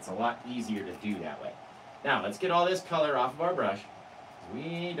initially. It's a lot easier to do that way. Now, let's get all this color off of our brush.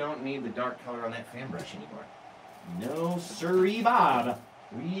 We don't need the dark color on that fan brush anymore. No siree, Bob.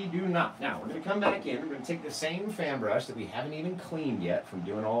 We do not. Now, we're going to come back in. We're going to take the same fan brush that we haven't even cleaned yet from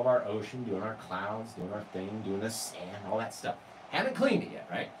doing all of our ocean, doing our clouds, doing our thing, doing the sand, all that stuff. Haven't cleaned it yet,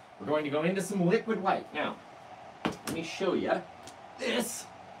 right? We're going to go into some liquid white. Now, let me show you. This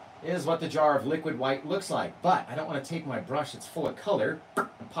is what the jar of liquid white looks like. But I don't want to take my brush that's full of color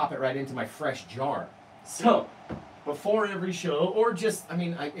and pop it right into my fresh jar. So, before every show, or just, I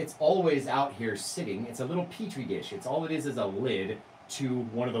mean, it's always out here sitting. It's a little petri dish. It's all it is a lid to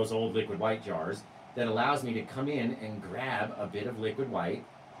one of those old liquid white jars that allows me to come in and grab a bit of liquid white,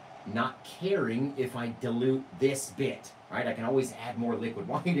 not caring if I dilute this bit, right? I can always add more liquid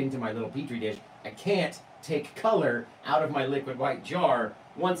white into my little petri dish. I can't take color out of my liquid white jar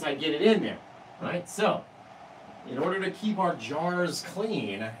once I get it in there, right? So, in order to keep our jars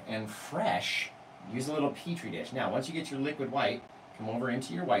clean and fresh, use a little petri dish. Now, once you get your liquid white, come over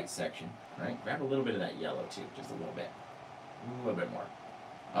into your white section, right? Grab a little bit of that yellow too, just a little bit. A little bit more.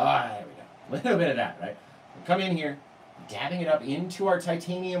 Ah, there we go. A little bit of that, right? We'll come in here, dabbing it up into our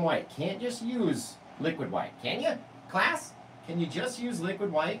titanium white. Can't just use liquid white, can you? Class, can you just use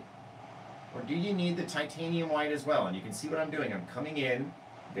liquid white? Or do you need the titanium white as well? And you can see what I'm doing. I'm coming in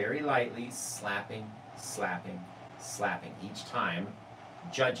very lightly, slapping, slapping, slapping. Each time,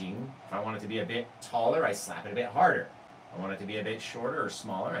 judging. If I want it to be a bit taller, I slap it a bit harder. If I want it to be a bit shorter or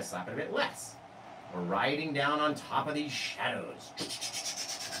smaller, I slap it a bit less. We're riding down on top of these shadows.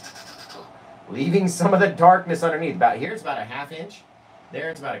 Leaving some of the darkness underneath. About here, it's about a ½ inch. There,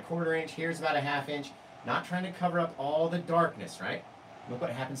 it's about a ¼ inch. Here's about a ½ inch. Not trying to cover up all the darkness, right? Look what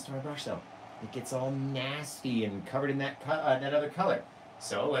happens to our brush, though. It gets all nasty and covered in that other color.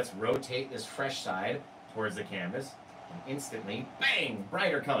 So let's rotate this fresh side towards the canvas. And instantly, bang,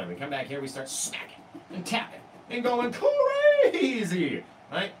 brighter color. We come back here, we start smacking and tapping and going crazy,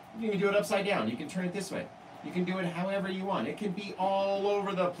 right? You can do it upside down. You can turn it this way. You can do it however you want. It can be all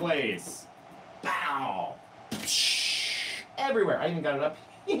over the place. Bow! Everywhere. I even got it up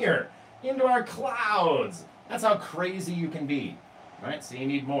here into our clouds. That's how crazy you can be. Right? So you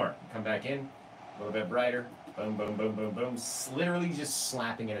need more. Come back in. A little bit brighter. Boom, boom, boom, boom, boom. Literally just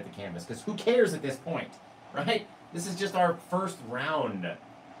slapping it at the canvas. Because who cares at this point? Right? This is just our first round.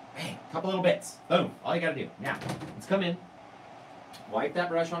 Bang. Couple little bits. Boom. All you got to do. Now, let's come in. Wipe that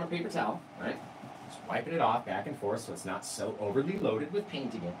brush on a paper towel. Right? Just wiping it off back and forth so it's not so overly loaded with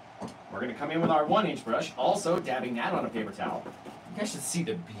paint again. We're going to come in with our 1-inch brush. Also dabbing that on a paper towel. You guys should see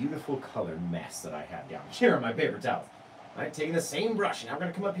the beautiful color mess that I have down here on my paper towels. Right, taking the same brush, and now we're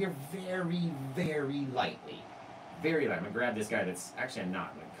going to come up here very, very lightly. Very light. I'm going to grab this guy that's, actually I'm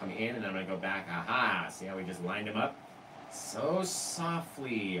not. I'm going to come in and I'm going to go back. Aha! See how we just lined him up? So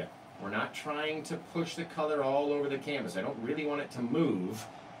softly. We're not trying to push the color all over the canvas. I don't really want it to move.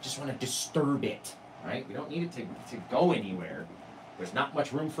 I just want to disturb it. Right? We don't need it to go anywhere. There's not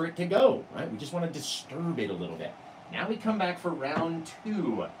much room for it to go. Right? We just want to disturb it a little bit. Now we come back for round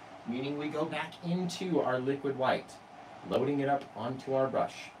 2, meaning we go back into our liquid white. Loading it up onto our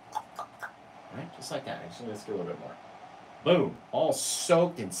brush. Right? Just like that. Actually, let's do a little bit more. Boom. All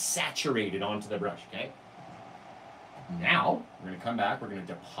soaked and saturated onto the brush, okay? Now, we're going to come back. We're going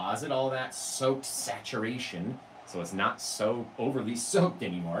to deposit all that soaked saturation so it's not so overly soaked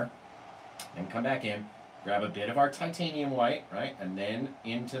anymore. Then come back in, grab a bit of our titanium white, right? And then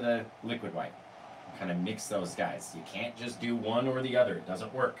into the liquid white. Kind of mix those guys. You can't just do one or the other. It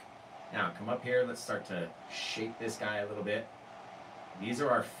doesn't work. Now, come up here. Let's start to shape this guy a little bit. These are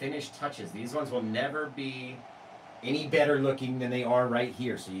our finished touches. These ones will never be any better looking than they are right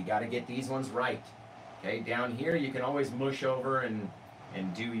here. So you got to get these ones right. Okay, down here you can always mush over and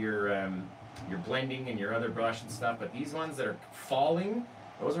do your blending and your other brush and stuff. But these ones that are falling,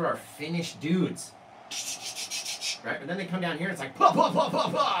 those are our finished dudes. right? But then they come down here, and it's like, pa, pa, pa, pa,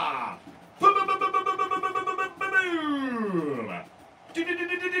 pa.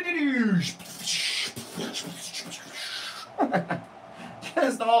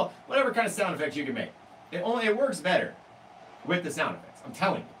 Just all, whatever kind of sound effects you can make. It works better with the sound effects. I'm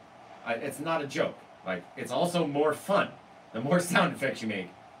telling you. It's not a joke. Like, it's also more fun. The more sound effects you make,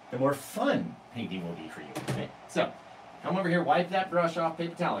 the more fun painting will be for you. Okay? So, come over here, wipe that brush off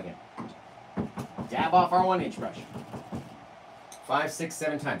paper towel again. Dab off our 1-inch brush. 5, 6,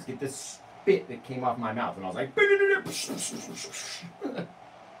 7 times. Get this spit that came off my mouth. And I was like,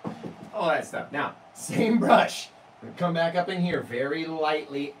 all that stuff. Now, same brush. We're going to come back up in here very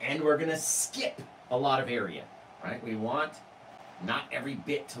lightly, and we're going to skip a lot of area. Right? We want not every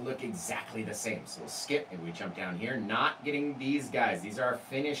bit to look exactly the same. So we'll skip, and we jump down here, not getting these guys. These are our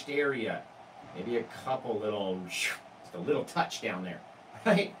finished area. Maybe a couple little, just a little touch down there.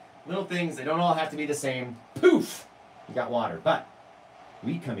 Right? Little things, they don't all have to be the same. Poof! You got water. But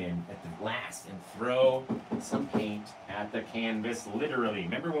we come in at the last and throw some paint at the canvas, literally.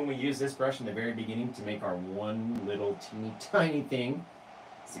 Remember when we used this brush in the very beginning to make our one little teeny tiny thing?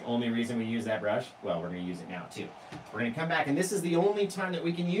 It's the only reason we use that brush. Well, we're going to use it now too. We're going to come back, and this is the only time that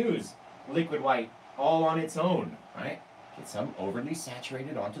we can use liquid white all on its own, right? Get some overly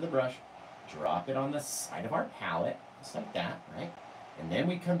saturated onto the brush, drop it on the side of our palette, just like that, right? And then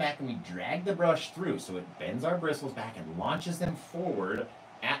we come back and we drag the brush through so it bends our bristles back and launches them forward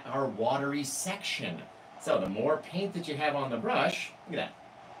at our watery section. So the more paint that you have on the brush, look at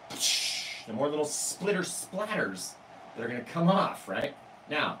that, the more little splitter splatters that are going to come off, right?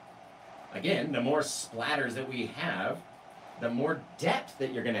 Now, again, the more splatters that we have, the more depth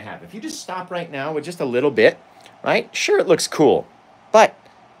that you're going to have. If you just stop right now with just a little bit, right? Sure, it looks cool, but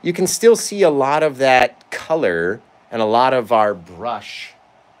you can still see a lot of that color and a lot of our brush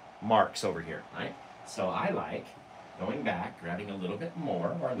marks over here, right? So I like going back, grabbing a little bit more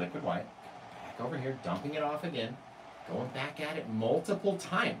of our liquid white, back over here, dumping it off again, going back at it multiple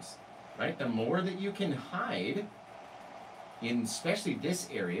times, right? The more that you can hide in especially this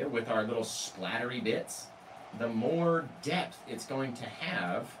area with our little splattery bits, the more depth it's going to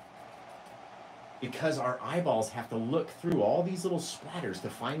have, because our eyeballs have to look through all these little splatters to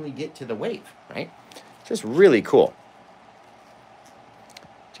finally get to the wave, right? Just really cool.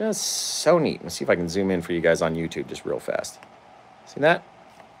 Just so neat. Let's see if I can zoom in for you guys on YouTube just real fast. See that?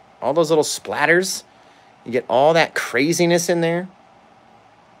 All those little splatters. You get all that craziness in there.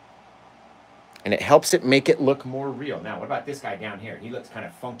 And it helps it make it look more real. Now, what about this guy down here? He looks kind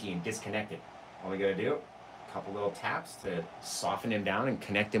of funky and disconnected. All we gotta do, a couple little taps to soften him down and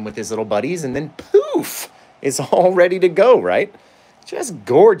connect him with his little buddies, and then poof, it's all ready to go, right? Just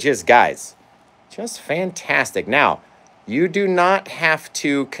gorgeous, guys. Just fantastic. Now, you do not have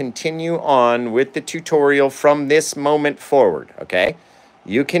to continue on with the tutorial from this moment forward, okay?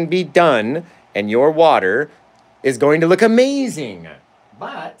 You can be done, and your water is going to look amazing.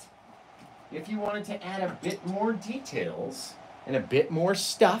 But if you wanted to add a bit more details and a bit more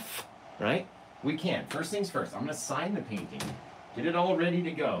stuff, right, we can. First things first, I'm going to sign the painting, get it all ready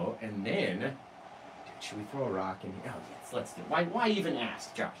to go, and then, should we throw a rock in here? Oh, yes, let's do it. Why even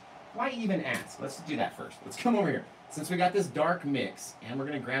ask, Josh? Why even ask? Let's do that first. Let's come over here. Since we got this dark mix, and we're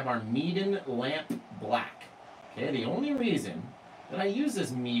going to grab our Meeden Lamp Black. Okay, the only reason that I use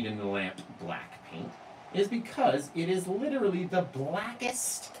this Meeden Lamp Black paint is because it is literally the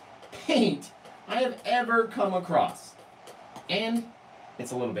blackest paint I have ever come across. And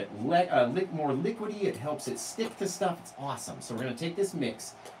it's a little bit more liquidy. It helps it stick to stuff. It's awesome. So we're going to take this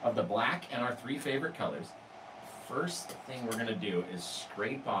mix of the black and our 3 favorite colors. First thing we're going to do is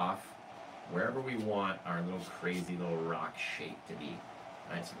scrape off wherever we want our little crazy little rock shape to be.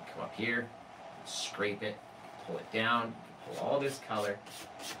 All right, so we come up here, scrape it, pull it down, pull all this color,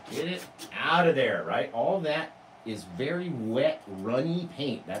 get it out of there, right? All that is very wet, runny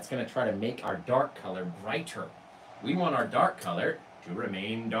paint. That's going to try to make our dark color brighter. We want our dark color to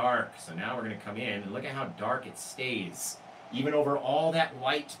remain dark. So now we're going to come in and look at how dark it stays, even over all that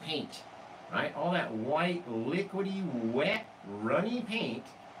white paint, right? All that white, liquidy, wet, runny paint.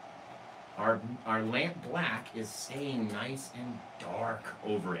 Our lamp black is staying nice and dark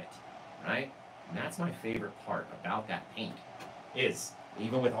over it, right? And that's my favorite part about that paint, is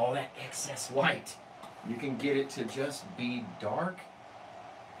even with all that excess white, you can get it to just be dark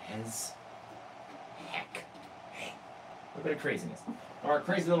as heck. Hey, a little bit of craziness. Our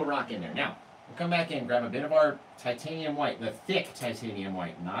crazy little rock in there. Now, we'll come back in, grab a bit of our titanium white, the thick titanium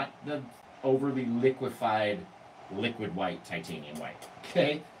white, not the overly liquefied liquid white titanium white,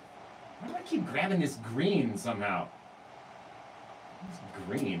 okay? Why do I keep grabbing this green somehow? It's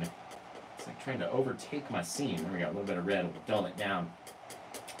green. It's like trying to overtake my scene. There we go, a little bit of red will dull it down.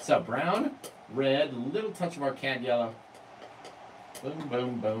 So brown, red, little touch of our cad yellow. Boom,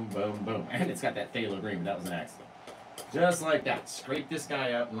 boom, boom, boom, boom. And it's got that phthalo green, but that was an accident. Just like that. Scrape this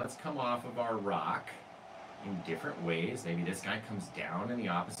guy up, and let's come off of our rock in different ways. Maybe this guy comes down in the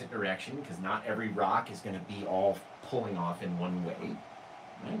opposite direction, because not every rock is going to be all pulling off in one way.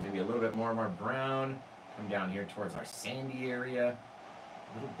 Right? Maybe a little bit more of our brown. Come down here towards our sandy area.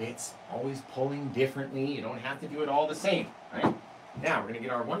 Little bits, always pulling differently. You don't have to do it all the same, right? Now we're going to get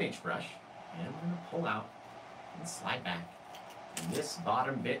our 1/8 brush, and we're going to pull out and slide back. And this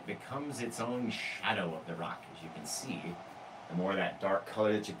bottom bit becomes its own shadow of the rock, as you can see. The more that dark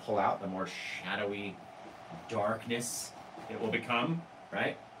color that you pull out, the more shadowy darkness it will become,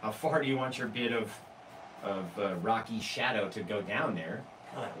 right? How far do you want your bit of rocky shadow to go down there?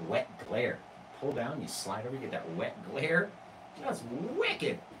 Oh, that wet glare. Pull down, you slide over, you get that wet glare. Just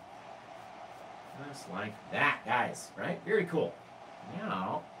wicked. Just like that, guys, right? Very cool.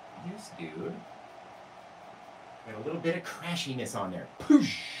 Now, this dude, got a little bit of crashiness on there.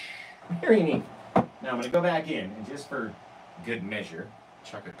 Poosh! Very neat. Now I'm going to go back in, and just for good measure,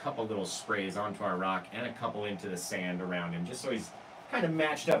 chuck a couple little sprays onto our rock and a couple into the sand around him, just so he's kind of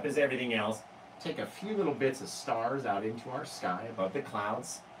matched up as everything else. Take a few little bits of stars out into our sky above the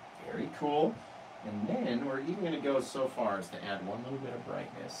clouds. Very cool. And then we're even going to go so far as to add one little bit of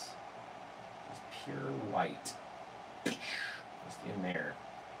brightness. Just pure white. Just in there.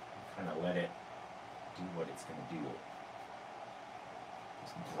 Kind of let it do what it's going to do.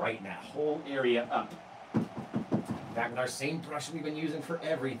 Just brighten that whole area up. Back with our same brush we've been using for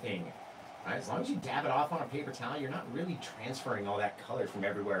everything. Right? As long as you dab it off on a paper towel, you're not really transferring all that color from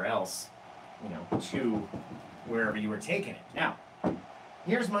everywhere else, you know, to wherever you were taking it. Now,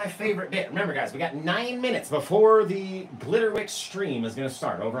 here's my favorite bit. Remember, guys, we got 9 minutes before the Glitterwix stream is going to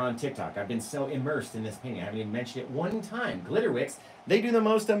start over on TikTok. I've been so immersed in this painting. I haven't even mentioned it one time. Glitterwix, they do the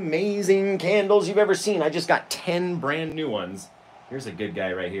most amazing candles you've ever seen. I just got 10 brand new ones. Here's a good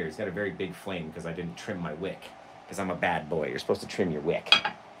guy right here. He's got a very big flame because I didn't trim my wick. Because I'm a bad boy. You're supposed to trim your wick.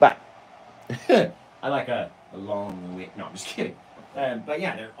 But I like a long wick. No, I'm just kidding. But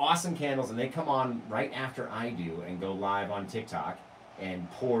yeah, they're awesome candles, and they come on right after I do and go live on TikTok.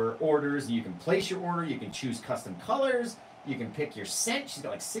 And pour orders. You can place your order. You can choose custom colors. You can pick your scent. She's got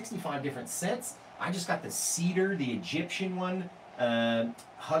like 65 different scents. I just got the cedar, the Egyptian one,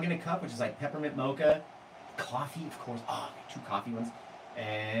 Hug in a Cup, which is like peppermint mocha. Coffee, of course. Oh, 2 coffee ones.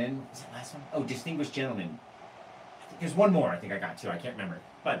 And is that last one? Oh, Distinguished Gentleman. I think there's one more I think I got too. I can't remember.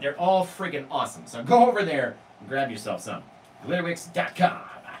 But they're all friggin' awesome. So go over there and grab yourself some. Glitterwix.com.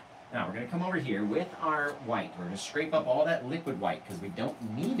 Now we're going to come over here with our white. We're going to scrape up all that liquid white because we don't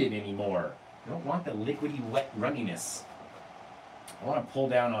need it anymore. We don't want the liquidy wet runniness. I want to pull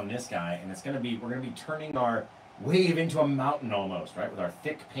down on this guy, and it's going to be, we're going to be turning our wave into a mountain almost, right, with our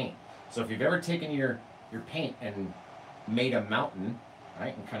thick paint. So if you've ever taken your paint and made a mountain,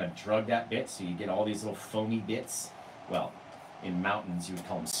 right, and kind of drug that bit so you get all these little foamy bits. Well, in mountains you would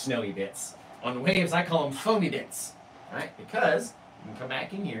call them snowy bits. On waves I call them foamy bits, right, because you can come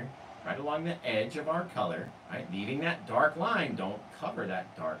back in here, right along the edge of our color, right? Leaving that dark line. Don't cover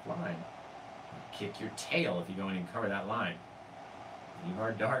that dark line. Kick your tail if you go in and cover that line. Leave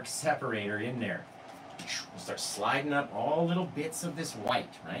our dark separator in there. We'll start sliding up all little bits of this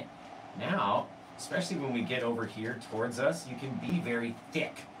white, right? Now, especially when we get over here towards us, you can be very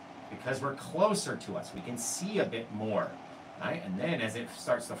thick because we're closer to us. We can see a bit more, right? And then as it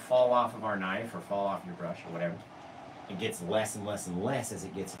starts to fall off of our knife or fall off your brush or whatever, it gets less and less and less as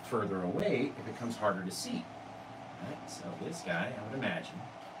it gets further away. It becomes harder to see. Right? So this guy, I would imagine,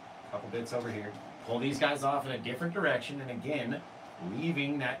 a couple bits over here. Pull these guys off in a different direction, and again,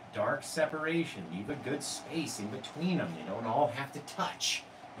 leaving that dark separation. Leave a good space in between them. They don't all have to touch.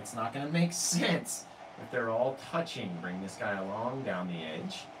 It's not going to make sense if they're all touching. Bring this guy along down the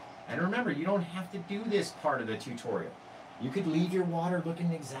edge. And remember, you don't have to do this part of the tutorial. You could leave your water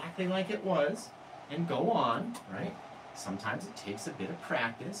looking exactly like it was and go on, right? Sometimes it takes a bit of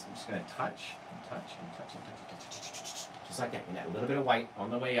practice. I'm just going to touch and touch and touch and touch. Just like that. And that little bit of white on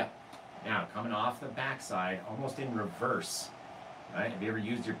the way up. Now, coming off the backside, almost in reverse. Right? Have you ever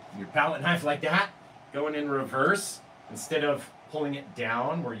used your palette knife like that? Going in reverse. Instead of pulling it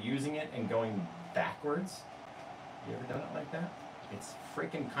down, we're using it and going backwards. You ever done it like that? It's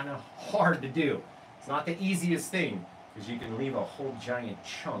freaking kind of hard to do. It's not the easiest thing because you can leave a whole giant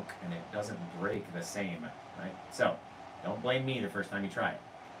chunk and it doesn't break the same. Right? So, don't blame me the first time you try it.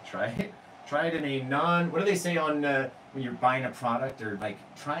 Try it in a what do they say on when you're buying a product, or like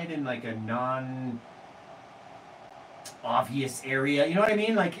try it in like a obvious area. You know what I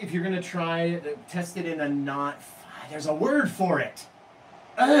mean? Like if you're gonna try to test it in a not, there's a word for it.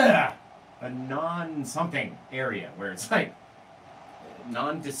 Ugh! A non-something area where it's like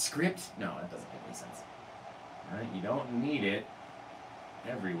nondescript. No, that doesn't make any sense. All right, you don't need it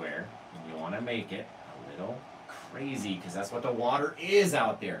everywhere. And you want to make it a little crazy because that's what the water is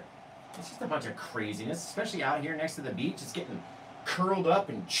out there. It's just a bunch of craziness, especially out here next to the beach. It's getting curled up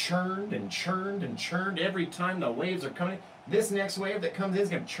and churned and churned and churned every time the waves are coming. This next wave that comes in is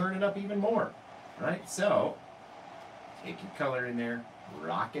going to churn it up even more, right? So take your color in there,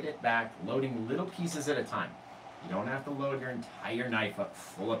 rocket it back, loading little pieces at a time. You don't have to load your entire knife up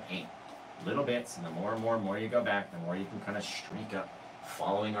full of paint. Little bits, and the more and more you go back, the more you can kind of streak up,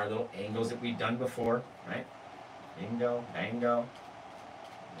 following our little angles that we've done before, right? Bingo, bango,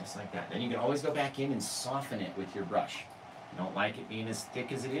 just like that. Then you can always go back in and soften it with your brush. You don't like it being as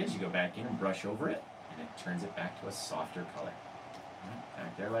thick as it is, you go back in and brush over it, and it turns it back to a softer color. Right?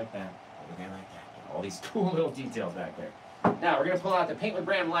 Back there like that, over there like that. All these cool little details back there. Now we're going to pull out the Paint with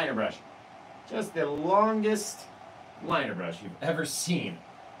Bram liner brush. Just the longest liner brush you've ever seen.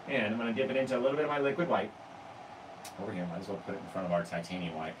 And I'm going to dip it into a little bit of my liquid white. Over here, might as well put it in front of our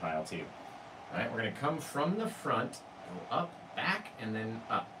titanium white pile too. All right, we're going to come from the front, go up, back, and then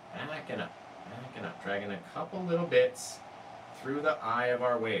up, back and up, back and up, dragging a couple little bits through the eye of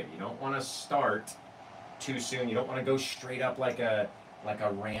our wave. You don't want to start too soon. You don't want to go straight up like a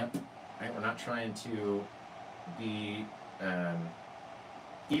ramp. Right? We're not trying to be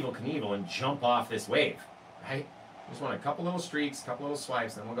Evel Knievel and jump off this wave, right? We just want a couple little streaks, a couple little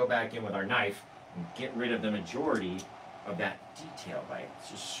swipes, then we'll go back in with our knife and get rid of the majority of that detail by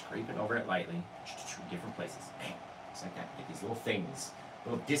just scraping over it lightly, different places. Bang, just like that. Get these little things,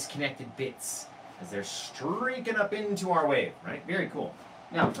 little disconnected bits as they're streaking up into our wave, right? Very cool.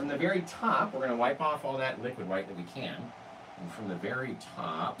 Now, from the very top, we're going to wipe off all that liquid white that we can. And from the very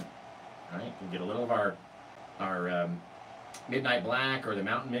top, right, you can get a little of our Midnight Black or the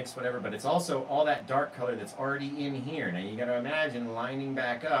Mountain Mix, whatever, but it's also all that dark color that's already in here. Now you got to imagine lining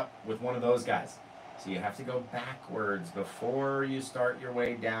back up with one of those guys. So you have to go backwards before you start your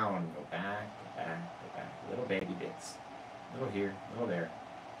way down. Go back, go back, go back. Little baby bits. Little here, little there.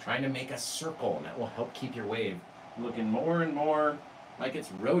 Trying to make a circle, and that will help keep your wave looking more and more like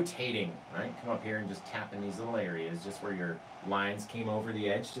it's rotating, right? Come up here and just tap in these little areas just where your lines came over the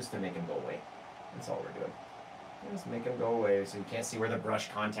edge just to make them go away. That's all we're doing. Just make them go away so you can't see where the brush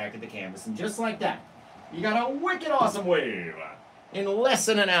contacted the canvas. And just like that, you got a wicked awesome wave in less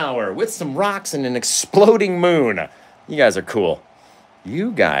than an hour with some rocks and an exploding moon. You guys are cool.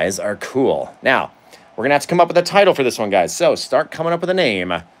 You guys are cool. Now, we're going to have to come up with a title for this one, guys. So start coming up with a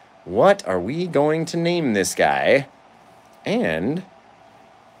name. What are we going to name this guy? And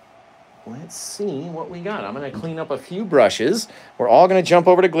let's see what we got. I'm going to clean up a few brushes. We're all going to jump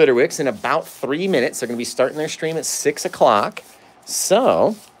over to Glitterwix in about 3 minutes. They're going to be starting their stream at 6 o'clock.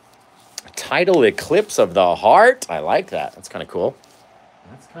 So, title Eclipse of the Heart. I like that. That's kind of cool.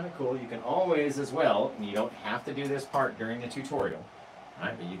 That's kind of cool. You can always, as well, and you don't have to do this part during the tutorial,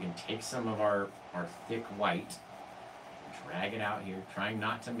 right? But you can take some of our thick white, drag it out here, trying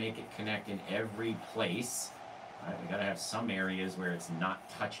not to make it connect in every place. Right? We got to have some areas where it's not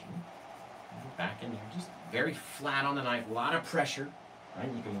touching. Back in there, just very flat on the knife, a lot of pressure, right?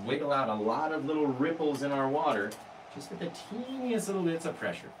 You can wiggle out a lot of little ripples in our water just with the teeniest little bits of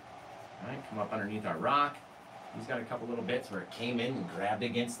pressure. All right, come up underneath our rock. He's got a couple little bits where it came in and grabbed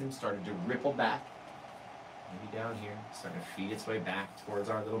against him, started to ripple back. Maybe down here, starting to feed its way back towards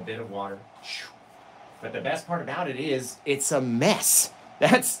our little bit of water. But the best part about it is it's a mess.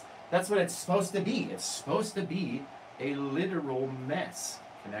 That's what it's supposed to be. It's supposed to be a literal mess.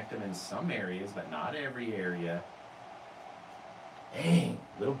 Connect them in some areas, but not every area. Dang,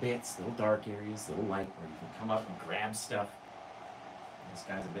 little bits, little dark areas, little light where you can come up and grab stuff. This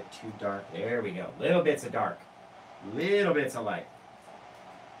guy's a bit too dark. There we go. Little bits of dark, little bits of light.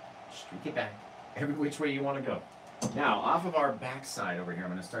 Streak it back every which way you want to go. Now, off of our backside over here,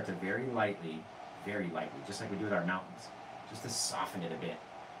 I'm going to start to very lightly, just like we do with our mountains, just to soften it a bit.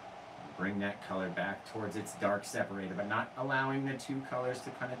 Bring that color back towards its dark separator, but not allowing the two colors to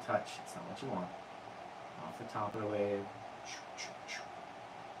kind of touch. It's not what you want. Off the top of the wave.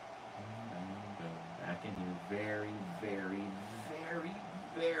 Back in here, very, very, very,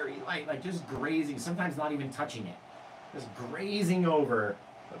 very light, like just grazing, sometimes not even touching it. Just grazing over,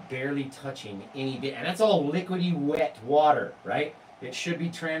 but barely touching any bit. And that's all liquidy, wet water, right? It should be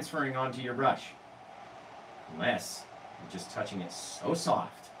transferring onto your brush. Unless you're just touching it so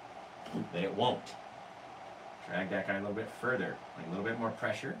soft that it won't. Drag that guy a little bit further, like a little bit more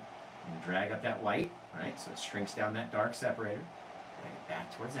pressure, and drag up that white. All right, so it shrinks down that dark separator. Bring it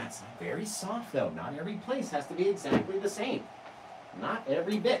back towards that side. Very soft, though. Not every place has to be exactly the same. Not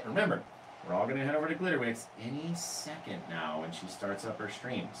every bit. Remember, we're all going to head over to Glitterwix any second now when she starts up her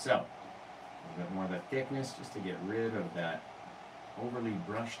stream. So, a little bit more of the thickness just to get rid of that overly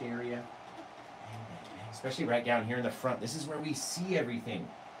brushed area. Especially right down here in the front. This is where we see everything.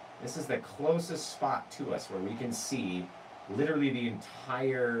 This is the closest spot to us where we can see literally the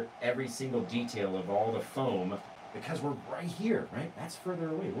entire, every single detail of all the foam because we're right here, right? That's further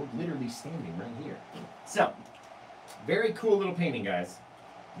away. We're literally standing right here. So, very cool little painting, guys.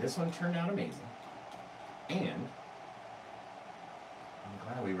 This one turned out amazing. And I'm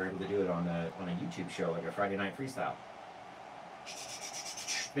glad we were able to do it on a YouTube show, like a Friday Night Freestyle.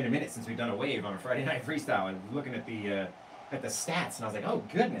 It's been a minute since we've done a wave on a Friday Night Freestyle, and looking at the stats, and I was like, oh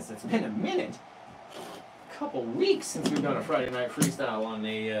goodness, it's been a minute. A couple weeks since we've done a Friday Night Freestyle on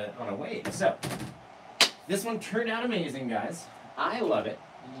a wave. So, this one turned out amazing, guys. I love it.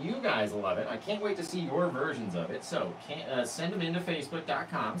 You guys love it. I can't wait to see your versions of it. So, send them into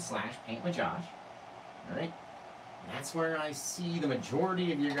facebook.com/paintwithjosh. All right? That's where I see the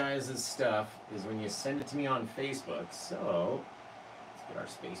majority of your guys' stuff is when you send it to me on Facebook. So, let's get our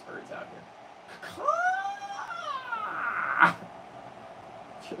space birds out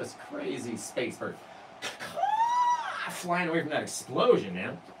here. Just crazy space bird. Flying away from that explosion,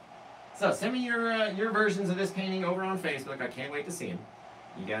 man. So, send me your versions of this painting over on Facebook. I can't wait to see them.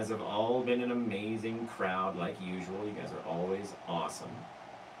 You guys have all been an amazing crowd like usual. You guys are always awesome.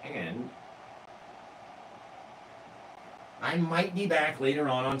 And I might be back later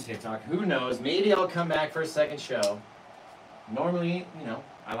on TikTok. Who knows? Maybe I'll come back for a second show. Normally, you know,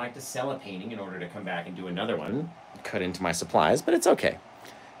 I like to sell a painting in order to come back and do another one. Cut into my supplies, but it's okay.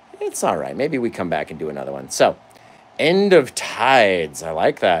 It's all right. Maybe we come back and do another one. So, End of Tides. I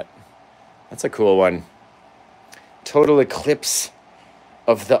like that. That's a cool one. Total eclipse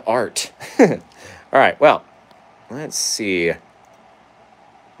of the art. All right, well, let's see.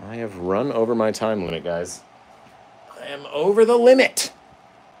 I have run over my time limit, guys. I am over the limit.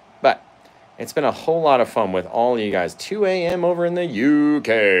 But it's been a whole lot of fun with all of you guys. 2 a.m. over in the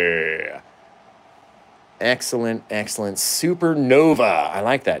UK. Excellent, excellent. Supernova. I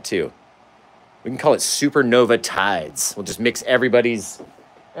like that, too. We can call it Supernova Tides. We'll just mix everybody's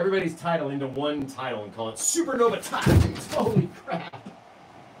title into one title and call it Supernova Tides. Holy crap.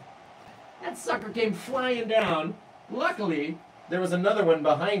 That sucker came flying down. Luckily, there was another one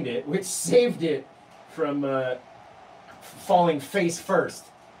behind it, which saved it from falling face first.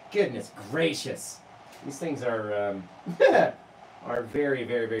 Goodness gracious. These things are are very,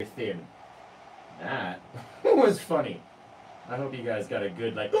 very, very thin. That was funny. I hope you guys got a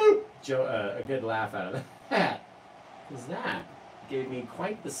good, like, a good laugh out of that. Because that gave me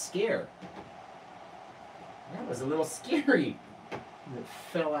quite the scare. That was a little scary. It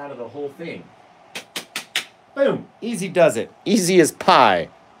fell out of the whole thing. Boom. Easy does it. Easy as pie.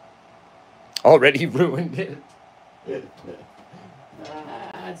 Already ruined it.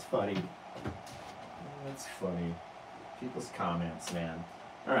 That's funny. That's funny. People's comments, man.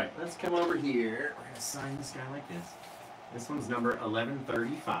 All right, let's come over here. We're going to sign this guy like this. This one's number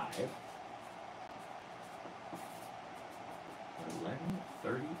 1135.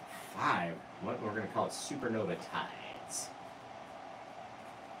 1135. What we're going to call it Supernova Tides.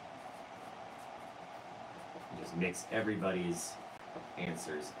 Just mix everybody's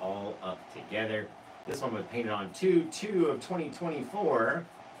answers all up together. This one was painted on 2/2 of 2024.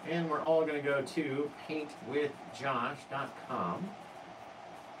 And we're all going to go to paintwithjosh.com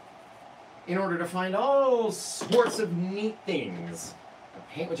in order to find all sorts of neat things.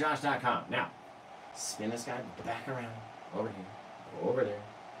 Paintwithjosh.com. Now, spin this guy back around, over here, over there.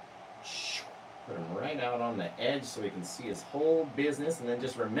 Put him right out on the edge so we can see his whole business. And then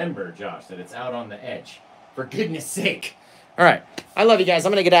just remember, Josh, that it's out on the edge. For goodness sake. All right. I love you guys.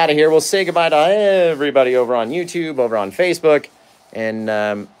 I'm going to get out of here. We'll say goodbye to everybody over on YouTube, over on Facebook. And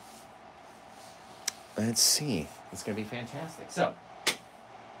let's see. It's going to be fantastic. So,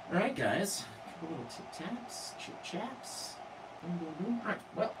 all right, guys. A little tic-tacs, chit-chats. All right,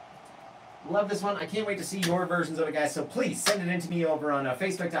 well, love this one. I can't wait to see your versions of it, guys. So please send it in to me over on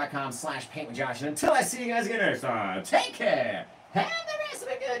facebook.com/paintwithjosh. And until I see you guys again next time, take care. Have the rest of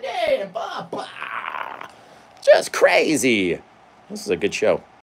a good day. And bye-bye. Just crazy. This is a good show.